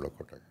দিই 12 লক্ষ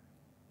টাকা।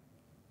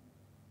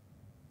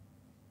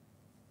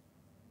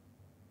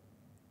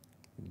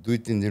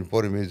 2-3 দিন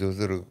পরে মৃদু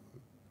হুজুর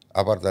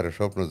আবার তারা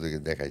স্বপ্ন থেকে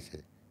দেখাইছে,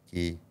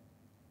 কি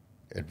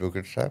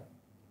অ্যাডভোকেট সাহেব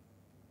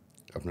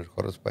আপনার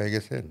খরচ পেয়ে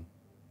গেছেন।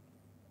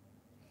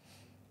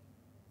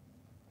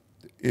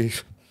 এই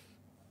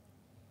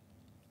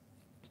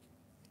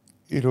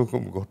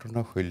এরকম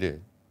ঘটনা হইলে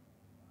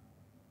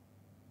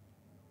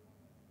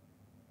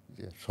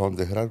যে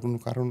সন্দেহের আর কোনো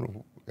কারণ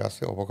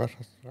আছে, অবকাশ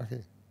রাখে?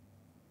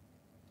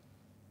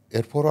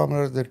 এরপরও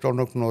আমাদের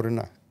টনক নড়ে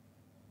না।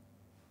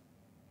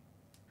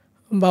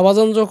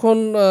 বাবাজান যখন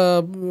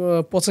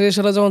 85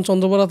 সালে যখন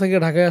চন্দ্রপাড়া থেকে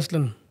ঢাকায়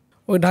আসলেন,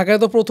 ওই ঢাকায়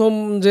তো প্রথম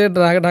যে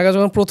ঢাকা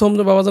যখন প্রথম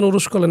যে বাবাজান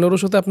উরুস করলেন,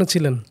 উরুসতে আপনি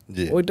ছিলেন।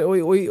 জি। ওইটা ওই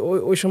ওই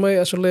ওই- ওই সময়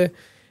আসলে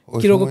ওই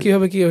কিরকম সময়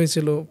কিভাবে কি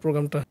হয়েছিল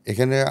প্রোগ্রামটা?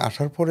 এখানে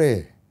আসার পরে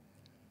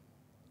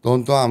তখন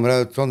তো আমরা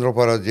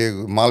চন্দ্রপাড়া যে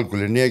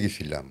মালগুলি নিয়ে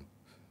গেছিলাম,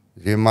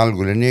 এই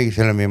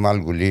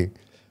মালগুলি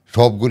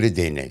সবগুলি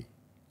দেই নাই।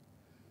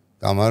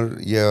 তা আমার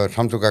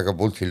শামসু কাকা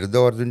বলছিল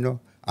দেওয়ার জন্য,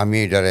 আমি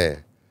এটারে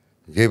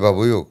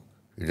যেভাবেই হোক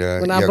এটা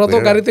মানে আপনারা তো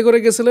গাড়িতে করে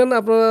গেছিলেন,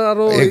 আপনারা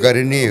আরো এই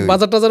গাড়ি নিয়ে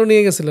বাজার টাজারও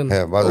নিয়ে গেছিলেন।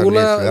 হ্যাঁ, বাজার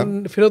ওগুলা নিয়েছিলাম।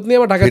 ফেরত নিয়ে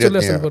আবার ঢাকা ফেরত চলে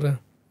আসেন নিয়ে পরে।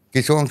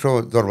 কিছু অংশ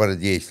দরবারে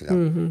দিয়েছিলাম,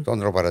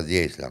 চন্দ্রপাড়া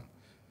দিয়েছিলাম,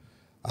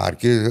 আর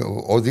কি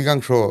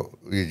অধিকাংশ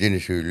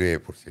জিনিস লুয়ে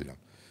পড়ছিলাম।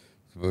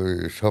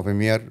 সবে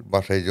মিয়ার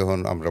বাসায় যখন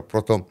আমরা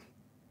প্রথম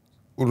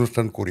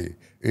অনুষ্ঠান করি,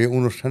 এই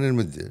অনুষ্ঠানের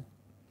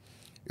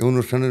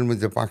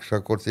মধ্যে পাকশা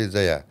করতে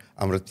যাইয়া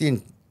আমরা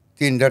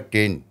তিনটা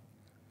ট্রেন,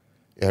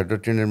 একটা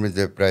ট্রেনের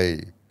মধ্যে প্রায়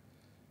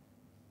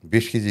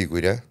 20 কেজি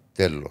কইরা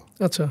তেল,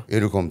 আচ্ছা,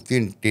 এরকম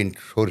 3 টিন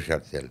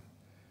সরিষার তেল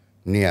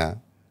নিয়া,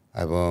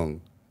 এবং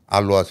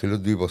আলু আছিল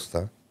 2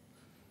 বস্তা,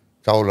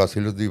 চাউল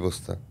আছিল 2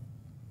 বস্তা,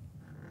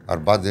 আর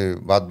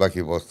বাদ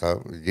বাকি বস্তা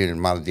যে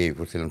মাল দিয়ে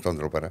পড়ছিলাম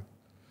চন্দ্রপাড়া,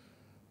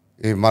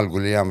 এই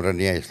মালগুলি আমরা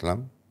নিয়ে আসলাম।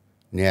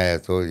 নিয়ে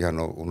এত যেন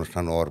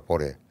অনুষ্ঠান হওয়ার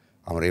পরে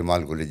আমরা এই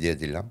মালগুলি দিয়ে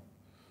দিলাম।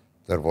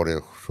 তারপরে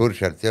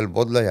সরিষার তেল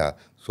বদলাইয়া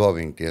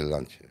সোয়াবিন তেল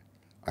আনছে,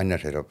 আইনা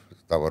সেটা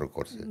তারপর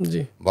করছে।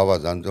 জি। বাবা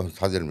যান যখন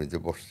ছাদের মধ্যে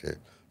বসছে,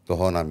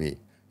 তখন আমি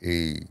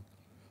এই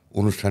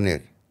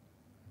অনুষ্ঠানের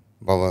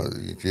বাবা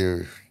যে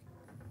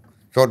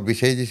চট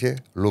বিছাই দিছে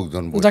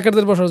লোকজন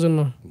জাকেরদের বসার জন্য।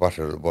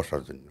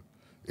 বসার জন্য,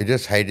 এটা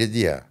সাইডে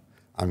দিয়া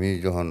আমি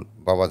যখন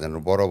বাবা যান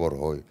বরাবর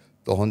হই,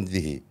 তখন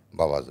দেখি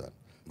বাবা যান,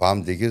 বাম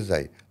দিকে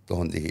যাই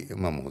তখন দেখি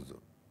ইমাম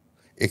হুজুর,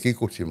 একই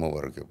করছি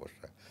মোবারকে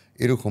বসা।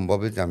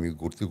 এরকমভাবে যে আমি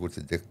ঘুরতে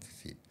ঘুরতে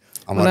দেখতেছি।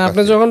 মানে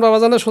আপনি যখন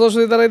বাবাজানের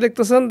সোজাসুজি দাঁড়াই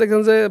দেখতেছেন, দেখেন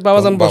যে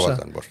বাবাজান বসা,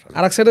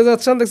 আর এক সাইডে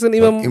যাচ্ছেন দেখছেন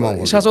ইমাম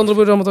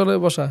শাহচন্দ্রপুর রহমতুল্লাহ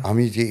বসা।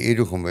 আমি যে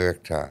এইরকম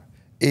একটা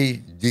এই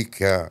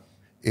দীক্ষা,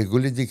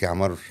 এগুলি দিকে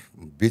আমার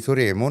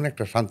ভিতরে এমন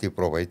একটা শান্তি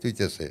প্রবাহিত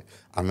হইতেছে,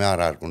 আমি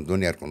আর কোন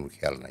দুনিয়ার কোনো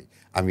খেয়াল নাই।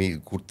 আমি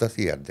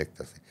ঘুরতেছি আর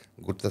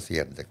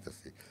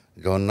দেখতেছি।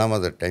 যখন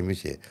নামাজের টাইম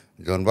এসে,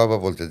 যখন বাবা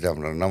বলছে যে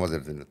আপনারা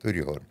নামাজের জন্য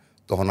তৈরি হন,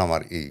 তখন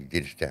আমার এই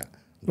জিনিসটা,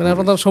 মানে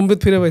আপনার সম্বিত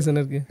ফিরে পাইছেন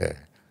আর কি। হ্যাঁ,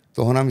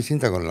 তখন আমি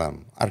চিন্তা করলাম,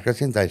 আর একটা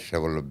চিন্তা এসে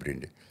বললো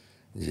ব্রেনে,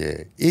 যে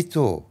এই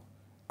তো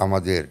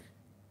আমাদের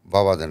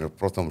বাবাজানের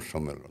প্রথম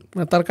সম্মেলন,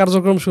 মানে তার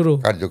কার্যক্রম শুরু।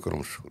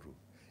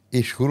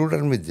 এই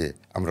শুরুটার মধ্যে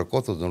আমরা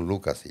কতজন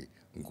লোক আছি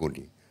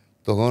গুণী।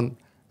 তখন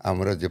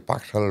আমরা যে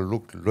পাকশালার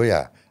লোক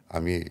লইয়া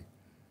আমি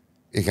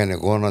এখানে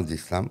গণনা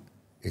দিছিলাম,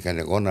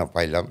 এখানে গণনা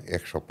পাইলাম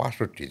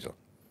 165 জন।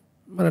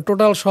 মানে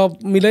টোটাল সব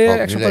মিলাইয়া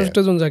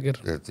 165 জন জাকের।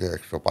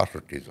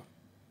 165 জন।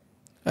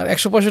 আর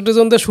 165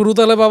 জন দিয়ে শুরু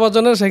তাহলে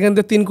বাবাজানের, সেখান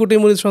থেকে 3 কোটি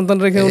মুরিদ সন্তান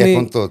রেখে উনি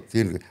এখন তো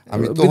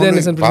আমি তো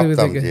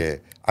ভাবতাম যে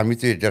আমি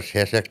তো এটা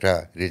শেষ একটা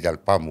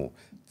রেজাল্ট পামু,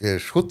 যে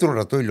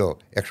সূত্রটা তৈল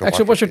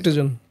 165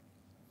 জন।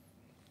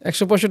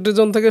 165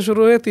 জন থেকে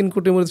শুরু হয়ে 3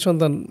 কোটি মুরিদ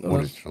সন্তান।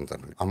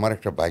 আমার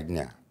একটা বাইক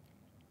না,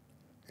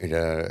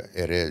 এটা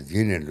এরে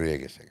জিনে লইয়া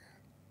গেছে,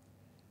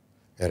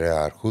 এরা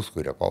আর খুঁজ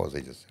করে পাওয়া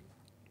যাইতেছে না।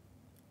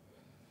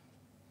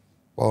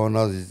 পাওয়া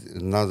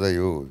না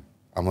যাইও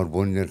আমার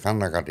বোনের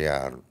কান্না কাটে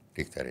আর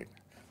টিকতারে না।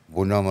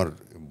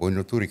 বোন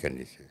তরিকা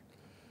নিয়েছে।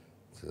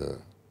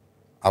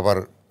 আবার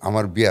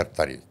আমার বিয়ার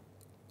তারিখ,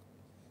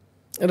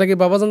 এটা কি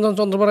বাবাজান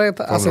চন্দ্রপাড়ায়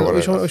আছে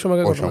ওই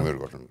সময়ের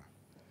ঘটনা।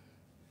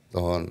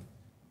 তখন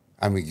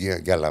আমি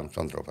গেলাম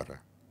চন্দ্রপাড়া,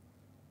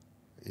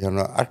 যেন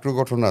একটু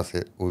ঘটনা আছে।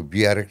 ওই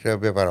বিয়ার একটা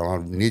ব্যাপার, আমার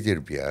নিজের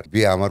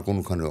বিয়ে আমার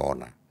কোনখানে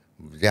না,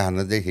 যে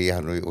হানে দেখি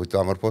হানো ওই তো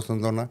আমার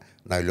পছন্দ না,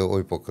 নাইলে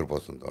ওই পক্ষের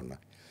পছন্দ না।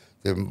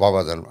 তো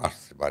বাবাজান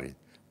আসছে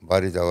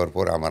বাড়ি যাওয়ার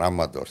পর আমার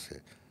আম্মা ধরছে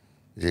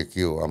যে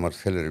কেউ আমার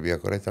ছেলের বিয়ে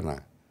করাইতে না।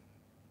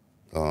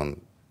 তখন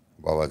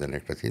বাবাজান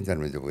একটা চিন্তার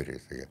মধ্যে বই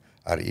গেছে,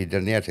 আর এটা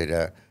নিয়ে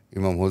সেটা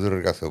ইমাম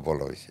হুজুরের কাছেও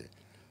বলা হয়েছে।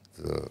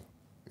 তো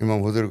ইমাম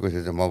হুজুর কইছে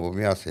যে মা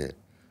বমি আছে,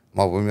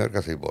 মাহবুব মিয়ার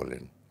কাছেই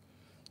বলেন।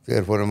 তো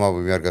এরপরে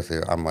মাহবুব মিয়ার কাছে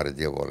আমারে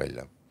দিয়ে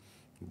বলাইলাম,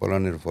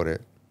 বলানোর পরে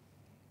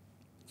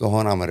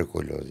তখন আমারে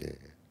কইল যে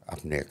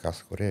আপনি এক কাজ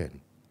করেন,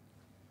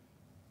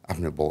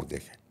 আপনি বউ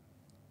দেখেন।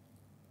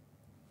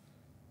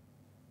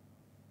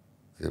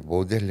 যে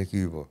বউ দেখলে কি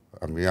হইব,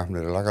 আমি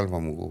আপনার লাগাল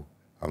মামু,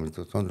 আমি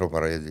তো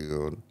চন্দ্রপাড়ায় এদিকে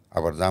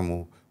আবার যামু,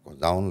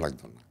 যাওন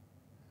লাগতো না,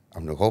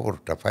 আপনি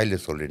খবরটা পাইলে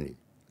চলেনি।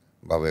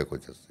 বাবাই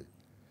কইতেছে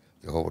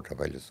যে খবরটা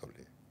পাইলে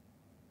চলে।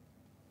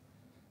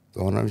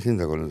 তখন আমি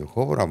চিন্তা করলাম যে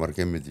খবর আমার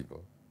কেমনি দিব।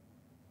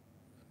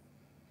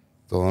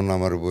 তখন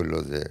আমার বলল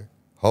যে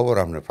খবর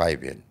আপনি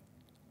পাইবেন,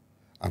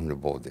 আপনি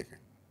বউ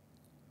দেখেন।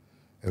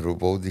 এর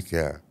বউ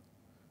দিকে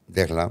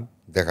দেখলাম,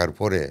 দেখার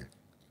পরে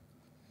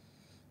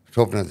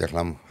স্বপ্নে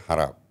দেখলাম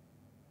খারাপ,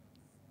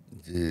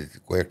 যে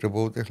কয়েকটা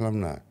বউ দেখলাম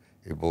না,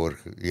 এই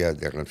বউয়ের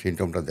দেখলাম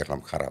সিমটমটা দেখলাম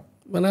খারাপ।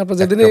 মানে আপনি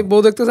যেদিন এই বউ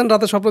দেখতেছেন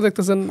রাতে স্বপ্ন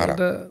দেখতেছেন খারাপ।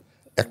 এটা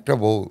একটা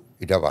বউ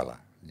এটা বালা,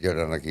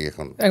 যেটা নাকি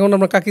এখন এখন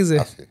আমরা কাকি যে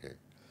আছে।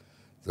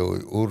 তো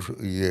ওর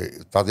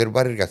তাদের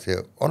বাড়ির কাছে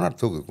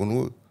অনার্থকে কোনো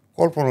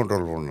কল্পনা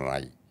টল্পনা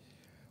নাই,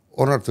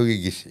 অনার্থকে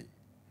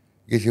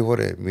গেছি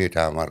পরে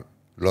মেয়েটা আমার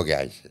লগে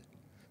আইছে।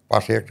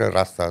 পাশে একটা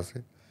রাস্তা আছে,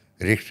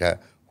 রিক্সা,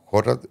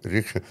 হঠাৎ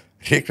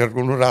রিক্সার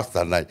কোনো রাস্তা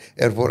নাই,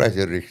 এরপর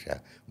আছে রিক্সা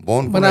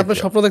বন। মানে আপনি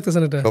স্বপ্ন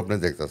দেখতেছেন এটা? স্বপ্নে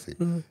দেখতেছি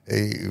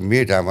এই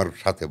মেয়েটা আমার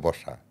সাথে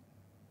বসা,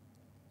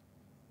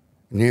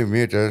 নিয়ে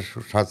মেয়েটার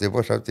সাথে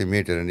বসাতে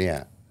মেয়েটার নিয়ে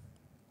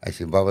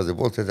আইসি। বাবা যে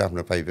বলছে যে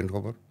আপনি পাইবেন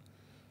খবর।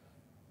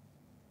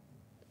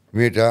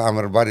 মেয়েটা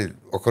আমার বাড়ির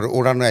ওখানে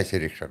উড়ানো আছে,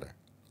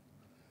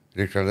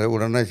 রিক্সাটা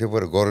উড়ানো আছে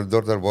পরে ঘরের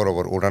দরজার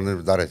বরাবর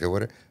উড়ানোর দাঁড়াইছে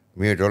পরে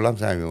মেয়েটা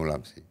নামছে, আমিও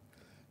নামছি।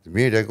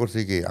 মেয়েটা করছে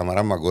কি, আমার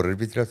আম্মা ঘরের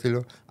ভিতরে ছিল,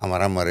 আমার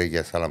আম্মার এই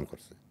গিয়ে সালাম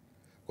করছে,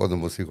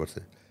 কদমবসি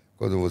করছে,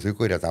 কদমবসি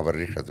কইরা আবার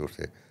রিক্সাতে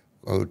উঠছে,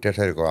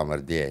 টেসারে আমার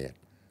দিয়ে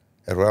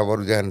এরপর আবার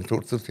যেখানে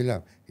ছিলাম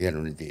ইয়ান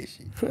উনি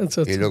দিয়েছি।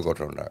 এলো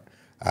ঘটনা।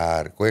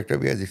 আর কয়েকটা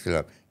বিয়ে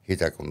দিয়েছিলাম,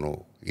 সেটা কোনো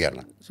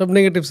না, সব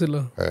নেগেটিভ ছিল।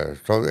 হ্যাঁ,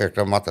 সব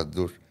একটা মাথার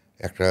দোষ,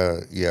 একটা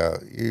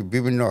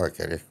বিভিন্ন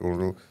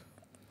কোনো।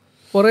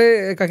 পরে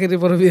কাকির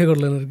পরে বিয়ে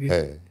করলেন আর কি?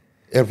 হ্যাঁ,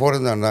 এরপরে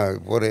না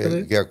পরে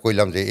গিয়া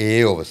কইলাম যে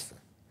এই অবস্থা।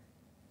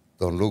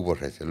 তখন লোক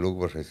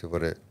বসাইছে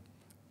পরে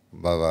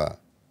বাবা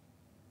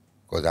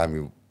কয়ে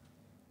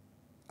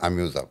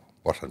আমিও যাব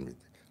বসার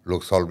মধ্যে।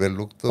 লোক সলভের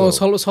লোক তো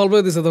সলভ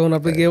হয়ে দিছে তখন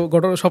আপনি গিয়ে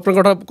স্বপ্নের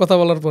কথা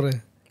বলার পরে?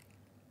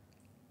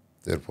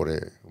 এরপরে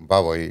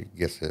বাবাই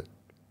গেছে।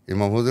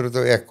 ইমাম হুজুর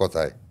তো এক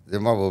কথায় যে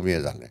মাহবুব মিয়া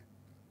জানে,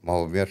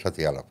 মাহবুব মিয়ার সাথে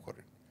আলাপ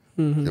করে,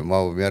 যে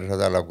মাহবুব মিয়ার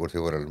সাথে আলাপ করছে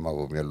পরে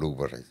মাহবুব মিয়ার লোক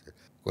বসাইছে,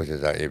 কইছে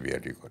যা এ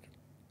বিয়াটি করে।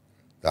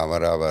 তা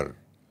আমার আবার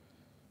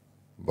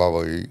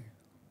বাবাই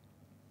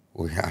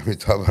আমি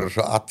তো আবার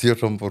আত্মীয়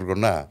সম্পর্ক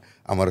না,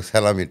 আমার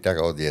স্যালামির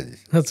টাকাও দিয়ে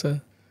দিছে। আচ্ছা।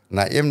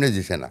 না এমনি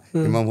দিছে না,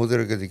 ইমাম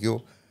হুজুরের কাছে কেউ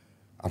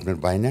আপনার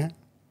বাই না,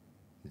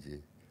 জি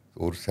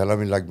ওর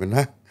স্যালামি লাগবে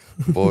না,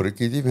 ওর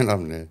কি দিবেন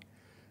আপনি?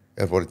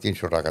 এরপরে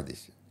 300 টাকা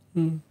দিছে।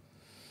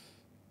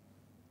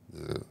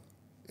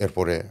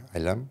 এরপরে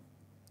আইলাম,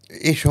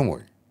 এই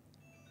সময়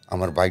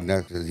আমার বাইক না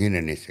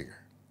জিনে নিয়েছে,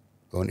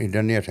 তখন এটা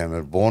নিয়ে আসে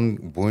আমার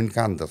বোন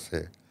কান্দাছে,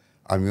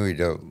 আমিও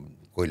এটা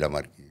কইলাম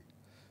আর কি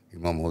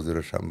ইমাম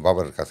হুজুরের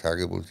বাবার কাছে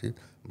আগে বলছি।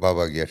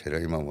 বাবা গিয়া সেটা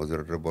ইমাম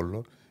হুজুরটা বললো,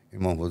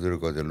 ইমাম হুজুরের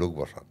কাছে লোক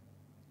বসান,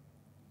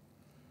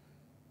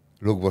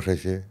 লোক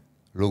বসাইছে,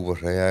 লোক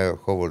বসাইয়া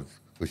খবর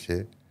কইছে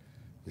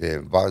যে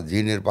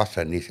জিনের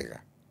বাচ্চা নিচে গা,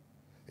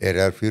 এর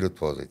আর ফেরত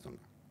পাওয়া যেত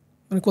না।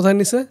 মানে কোথায়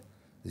নিছে?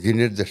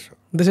 জিনের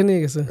দেশে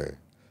নিয়ে গেছে।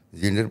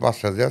 জিনের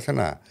বাচ্চা যে আছে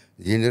না,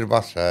 জিনের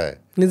বাচ্চায়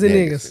নিজে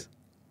নিয়ে গেছে,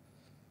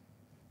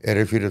 এর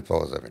ফেরত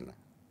পাওয়া যাবে না।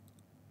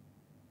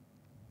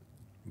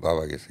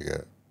 বাবা গেছে গা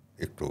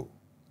একটু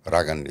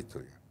রাগান্বিত,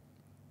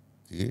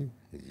 কি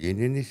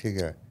জিনে নিছে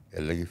গা,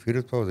 এর লাগে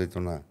ফেরত পাওয়া যেত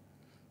না।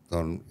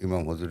 তখন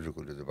ইমাম হুজুর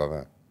করলো যে বাবা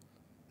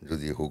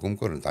যদি হুকুম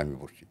করেন তা আমি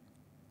বসি,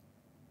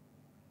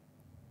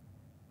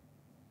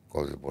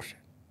 কজে বসে।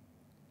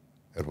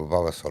 এরপর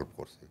বাবা সলভ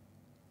করছে,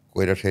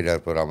 কইরা সেটার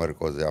পর আমার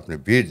কজে আপনি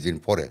 20 দিন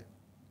পরে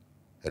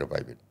এর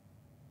পাইবেন।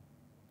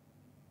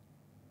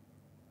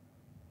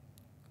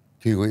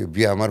 ঠিক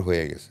বিয়ে আমার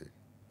হয়ে গেছে,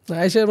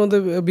 আয়েশার মধ্যে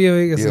বিয়ে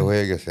হয়ে গেছে। বিয়ে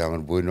হয়ে গেছে,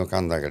 আমার বোনও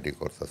কান্দাকাটি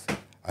করতেছে।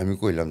 আমি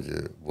কইলাম যে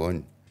বোন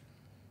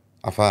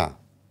আফা,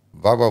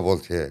 বাবা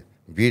বলছে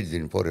 20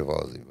 দিন পরে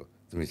পাওয়া যাব,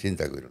 তুমি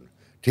চিন্তা করো না।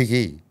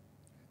 ঠিকই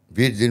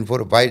 20 দিন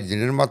পরে, 22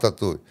 দিনের মাথা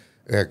তো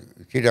এক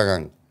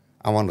চিটাগাং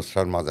আমানত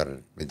শাহর মাজারের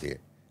মধ্যে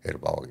এর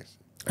পাওয়া গেছে।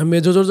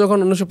 মেজর যখন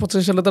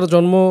 1985 সালে তারা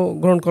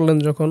জন্মগ্রহণ করলেন,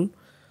 যখন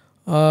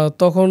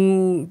তখন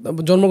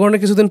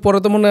জন্মগ্রহণের কিছুদিন পরে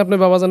তো মনে হয় আপনি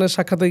বাবাজানের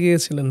সাক্ষাতে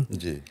গিয়েছিলেন।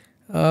 জি।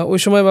 ওই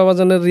সময়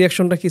বাবাজানের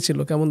রিয়াকশনটা কি ছিল,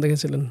 কেমন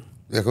দেখেছিলেন?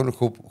 এখন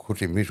খুব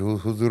খুশি। মিঠু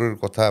হুজুরের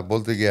কথা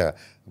বলতে গিয়া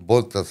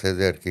বলতেছে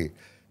যে আর কি,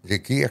 যে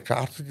কি একটা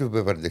আশ্চর্য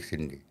ব্যাপার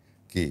দেখছেন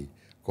কি,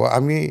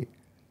 আমি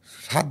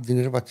 7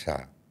 দিনের বাচ্চা,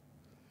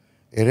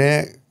 এরে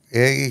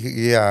এই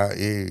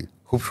এই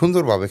খুব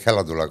সুন্দরভাবে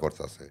খেলাধুলা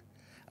করতেছে।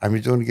 আমি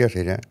যখন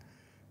গিয়েছি না,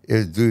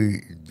 এই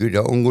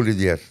দুইটা অঙ্গুলি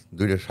দিয়ে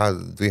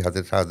দুই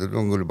হাতের সাহায্যে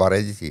অঙ্গুলি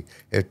বাড়াই দিছি,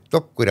 এ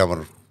টপ করে আমার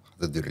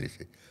হাতে ধরে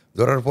দিয়েছে।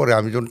 ধরার পরে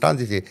আমি যখন টান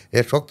দিছি, এ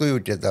শক্তই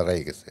উঠে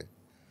দাঁড়াই গেছে।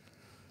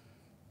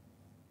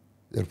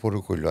 এরপরে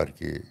কইল আর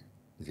কি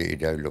যে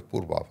এটা হইল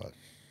পূর্বাভাস,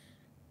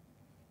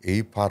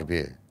 এই পারবে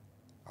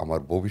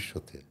আমার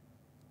ভবিষ্যতে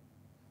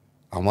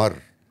আমার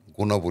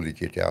গুণাবলী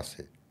যেটা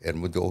আছে এর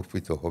মধ্যে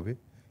অর্পিত হবে,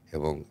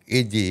 এবং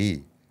এই দিয়েই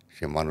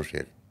সে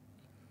মানুষের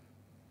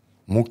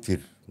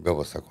মুক্তির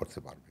ব্যবস্থা করতে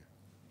পারবে।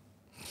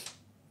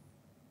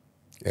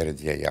 এর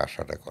দিয়ে এই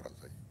আশাটা করা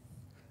যায়।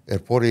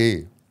 এরপরে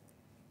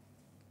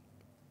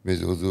মেজ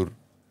হুজুর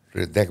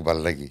দেখবার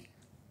লাগি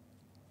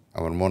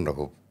আমার মনটা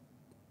খুব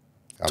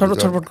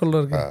ছটফট করলো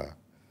আর কি।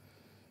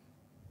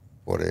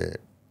 পরে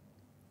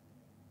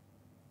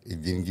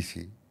একদিন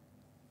গেছি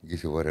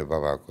পরে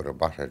বাবা করে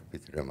বাসার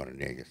ভিতরে আমার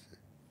নিয়ে গেছে।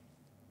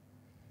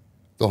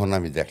 তখন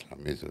আমি দেখলাম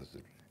মেজ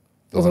হুজুর,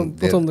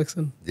 প্রথম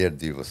দেখছেন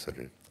 1.5-2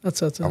 বছরের।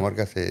 আচ্ছা আচ্ছা। আমার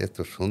কাছে এত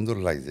সুন্দর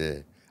লাগছে,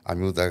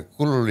 আমিও তাকে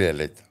কুলিয়ে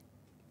লাইতাম।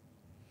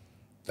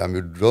 আমি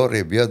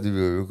ডরে বিয়া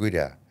দিবি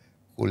কইরা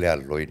কুলে আর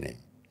লই নাই।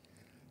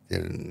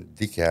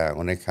 দীক্ষা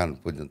অনেকক্ষণ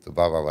পর্যন্ত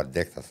বাবা আবার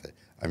দেখতেছে,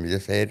 আমি যে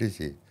চাই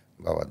রয়েছি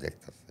বাবা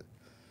দেখতেছে।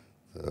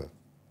 তো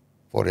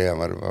পরে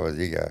আমার বাবা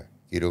জিগা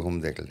কীরকম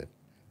দেখলেন,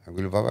 আমি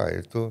বলি বাবা এ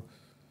তো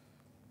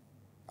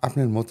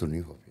আপনার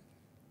মতনই হবে।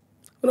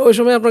 মানে ওই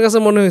সময় আপনার কাছে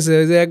মনে হয়েছে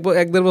যে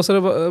 1-1.5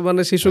 বছরের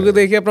মানে শিশুকে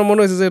দেখে আপনার মনে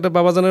হয়েছে যে এটা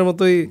বাবাজানের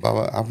মতোই,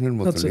 বাবা আপনার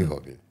মতনই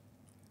হবে,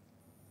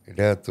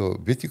 এটা তো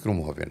ব্যতিক্রম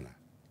হবে না।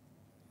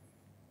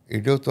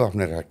 এটাও তো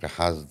আপনার একটা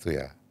হাজ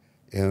দয়া,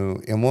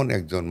 এমন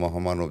একজন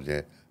মহামানব যে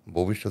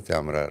ভবিষ্যতে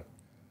আমরা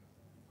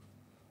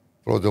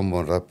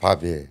প্রজন্মরা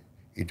পাবে,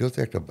 এটাও তো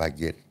একটা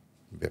ভাগ্যের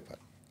ব্যাপার।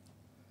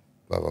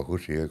 বাবা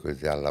খুশি হয়ে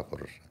কয়েছে আল্লাহ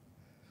ভরসা।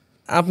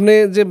 আপনি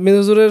যে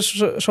মেজুরের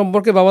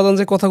সম্পর্কে বাবাজান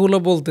যে কথাগুলো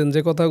বলতেন,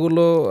 যে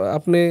কথাগুলো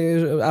আপনি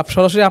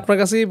সরাসরি আপনার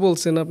কাছেই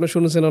বলছেন, আপনি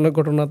শুনেছেন অনেক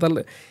ঘটনা,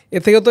 তাহলে এ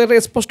থেকে তো এটা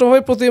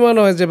স্পষ্টভাবে প্রতীয়মান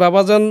হয় যে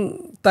বাবাজান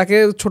তাকে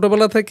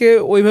ছোটবেলা থেকে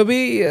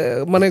ওইভাবেই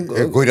মানে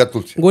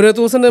গড়ে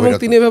তুলছেন, এবং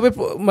তিনি এভাবে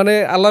মানে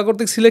আল্লাহ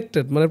কর্তৃক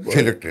সিলেক্টেড, মানে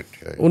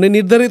উনি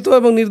নির্ধারিত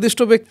এবং নির্দিষ্ট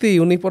ব্যক্তি,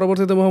 উনি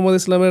পরবর্তীতে মোহাম্মদ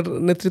ইসলামের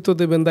নেতৃত্ব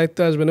দেবেন,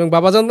 দায়িত্বে আসবেন, এবং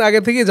বাবাজান আগে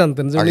থেকেই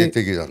জানতেন যে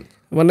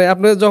মানে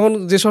আপনি যখন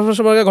যে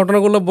সময়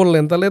ঘটনাগুলো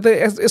বললেন, তাহলে এতে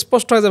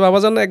স্পষ্ট হয় যে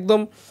বাবাজান একদম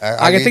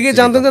আগে থেকেই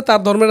জানতেন যে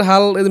তার ধর্মের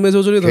হাল মেজ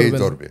হুজুরই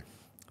ধরবে,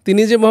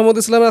 তিনি যে মোহাম্মদ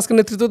ইসলামের আজকে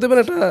নেতৃত্ব দেবেন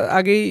এটা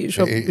আগেই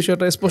সব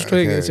বিষয়টা স্পষ্ট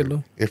হয়ে গিয়েছিল।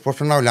 স্পষ্ট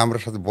না হলে আমরা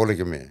সাথে বলে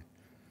কেমে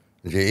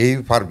যে এই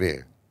পারবে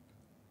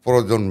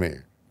প্রজন্মে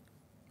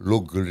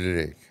লোকগুলির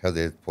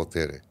খেদের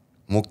পথের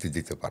মুক্তি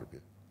দিতে পারবে,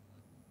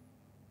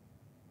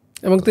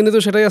 এবং তিনি তো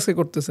সেটাই আজকে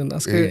করতেছেন।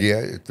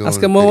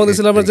 আজকে মোহাম্মদ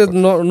ইসলামের যে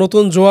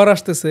নতুন জোয়ার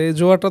আসতেছে, এই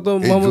জোয়ারটা তো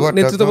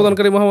নেতৃত্ব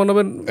প্রদানকারী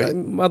মোহাম্মদের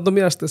মাধ্যমে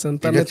আসতেছেন।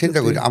 চিন্তা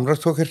করি আমরা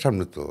চোখের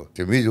সামনে তো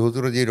মিজ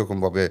হুজুর যে রকম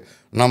ভাবে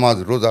নামাজ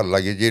রোজার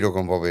লাগে, যে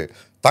রকম ভাবে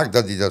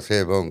তাকদা দিতেছে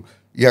এবং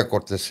ইয়া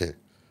করতেছে,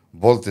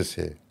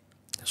 বলতেছে,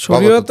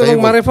 শরীয়ত এবং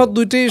মারিফত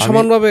দুইটাই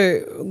সমানভাবে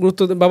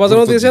গুরুত্ব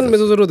বাবাজানও দিয়েছেন,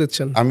 মেজ হুজুরও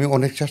দিচ্ছেন। আমি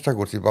অনেক চেষ্টা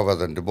করছি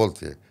বাবাজানকে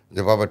বলতে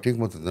যে বাবা ঠিক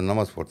মতো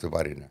নামাজ পড়তে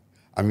পারি না,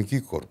 আমি কি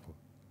করব,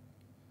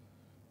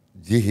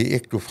 যে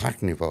একটু ফাঁক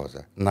নিয়ে পাওয়া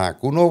যায় না,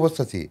 কোনো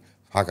অবস্থাতেই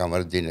ফাঁক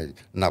আমার দিনে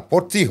না,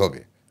 পড়তেই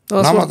হবে,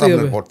 নামাজ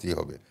আপনার পড়তেই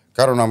হবে,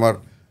 কারণ আমার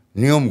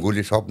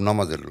নিয়মগুলি সব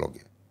নামাজের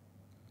লগে,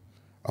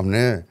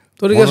 আপনি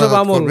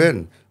করবেন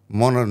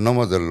মনের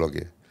নামাজের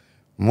লগে,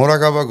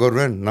 মোরাকাবা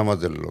করবেন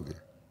নামাজের লগে,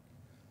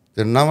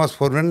 যে নামাজ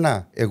পড়বেন না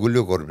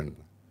এগুলিও করবেন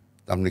না,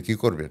 আপনি কি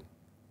করবেন,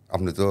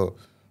 আপনি তো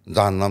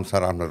জাহান্নাম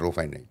ছাড়া আপনার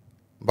উপায় নেই।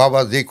 বাবা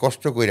যে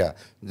কষ্ট কইরা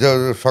যে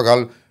সকাল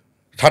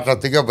 7টা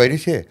থেকে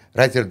বেরিয়েছে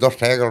রাতের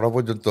 10টা-11টা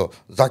পর্যন্ত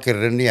জাকের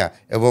নিয়া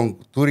এবং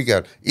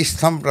তরিকার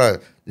ইসলামটা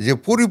যে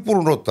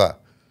পরিপূর্ণতা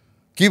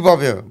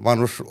কিভাবে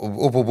মানুষ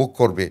উপভোগ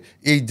করবে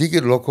এই দিকে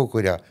লক্ষ্য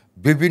কইরা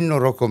বিভিন্ন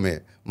রকমে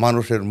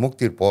মানুষের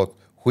মুক্তির পথ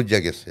খুঁজে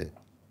গেছে।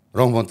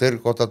 রহমতের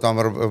কথা তো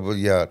আমার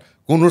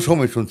কোনো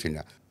সময় শুনছি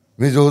না,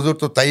 মেজ হুজুর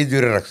তো তাই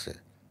জুড়ে রাখছে,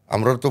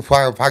 আমরা তো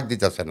ফাঁক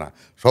দিতেছে না,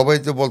 সবাই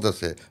তো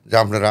বলতেছে যে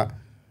আপনারা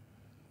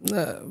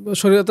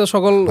শরীয়তে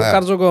সকল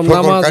কার্যক্রম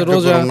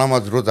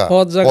নামাজ রোজা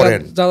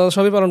করেন,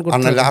 সবই পালন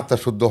করতে হবে, আত্মা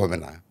শুদ্ধ হবে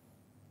না,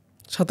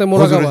 সাথে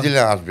মোরাকাবা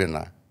দিলে আসবে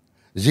না,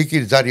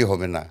 জিকির জারি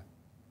হবে না।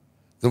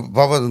 তো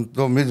বাবা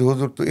তো মেজ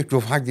হুজুর তো একটু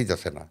ফাঁক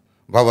দিতেছে না,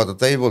 বাবা তো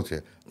তাই বলছে,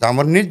 তা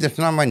আমার নির্দেশ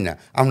না মানি না,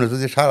 আপনি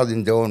যদি সারাদিন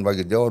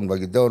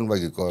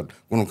দেওয়ানবাগি কর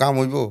কোনো কাম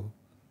হইব,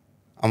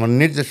 আমার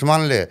নির্দেশ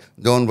মানলে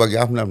দেওয়ানবাগি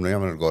আপনার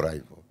আমার ঘর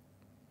আইব,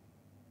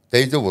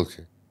 তাই তো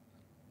বলছে।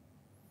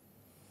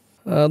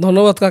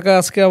 ধন্যবাদ কাকা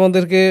আজকে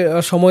আমাদেরকে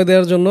সময়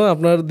দেওয়ার জন্য।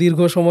 আপনার দীর্ঘ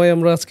সময়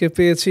আমরা আজকে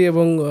পেয়েছি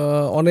এবং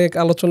অনেক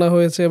আলোচনা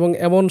হয়েছে এবং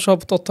এমন সব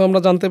তথ্য আমরা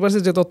জানতে পারছি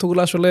যে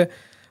তথ্যগুলো আসলে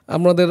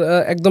আমাদের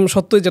একদম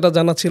সত্যই যেটা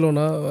জানা ছিল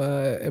না,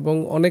 এবং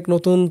অনেক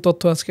নতুন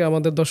তথ্য আজকে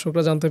আমাদের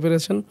দর্শকরা জানতে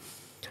পেরেছেন।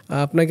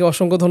 আপনাকে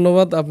অসংখ্য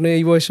ধন্যবাদ। আপনি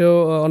এই বয়সেও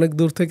অনেক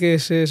দূর থেকে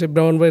এসে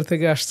ব্রাহ্মণবাড়ি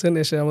থেকে আসছেন,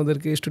 এসে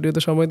আমাদেরকে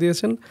স্টুডিওতে সময়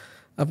দিয়েছেন,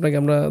 আপনাকে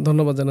আমরা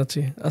ধন্যবাদ জানাচ্ছি।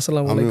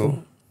 আসসালামু আলাইকুম।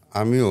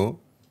 আমিও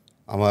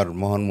আমার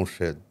মহান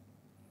মুর্শিদ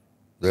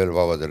দয়াল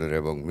বাবাজানের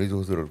এবং মেজ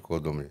হুজুরের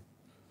কদমে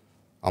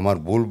আমার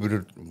ভুল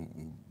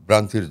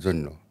ভ্রান্তির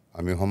জন্য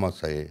আমি ক্ষমা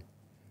চাই,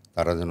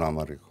 তারা যেন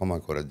আমাকে ক্ষমা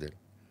করে দেন,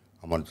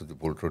 আমার যদি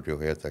ভুল ত্রুটি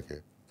হয়ে থাকে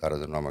তারা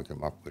যেন আমাকে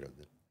মাফ করে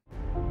দেন।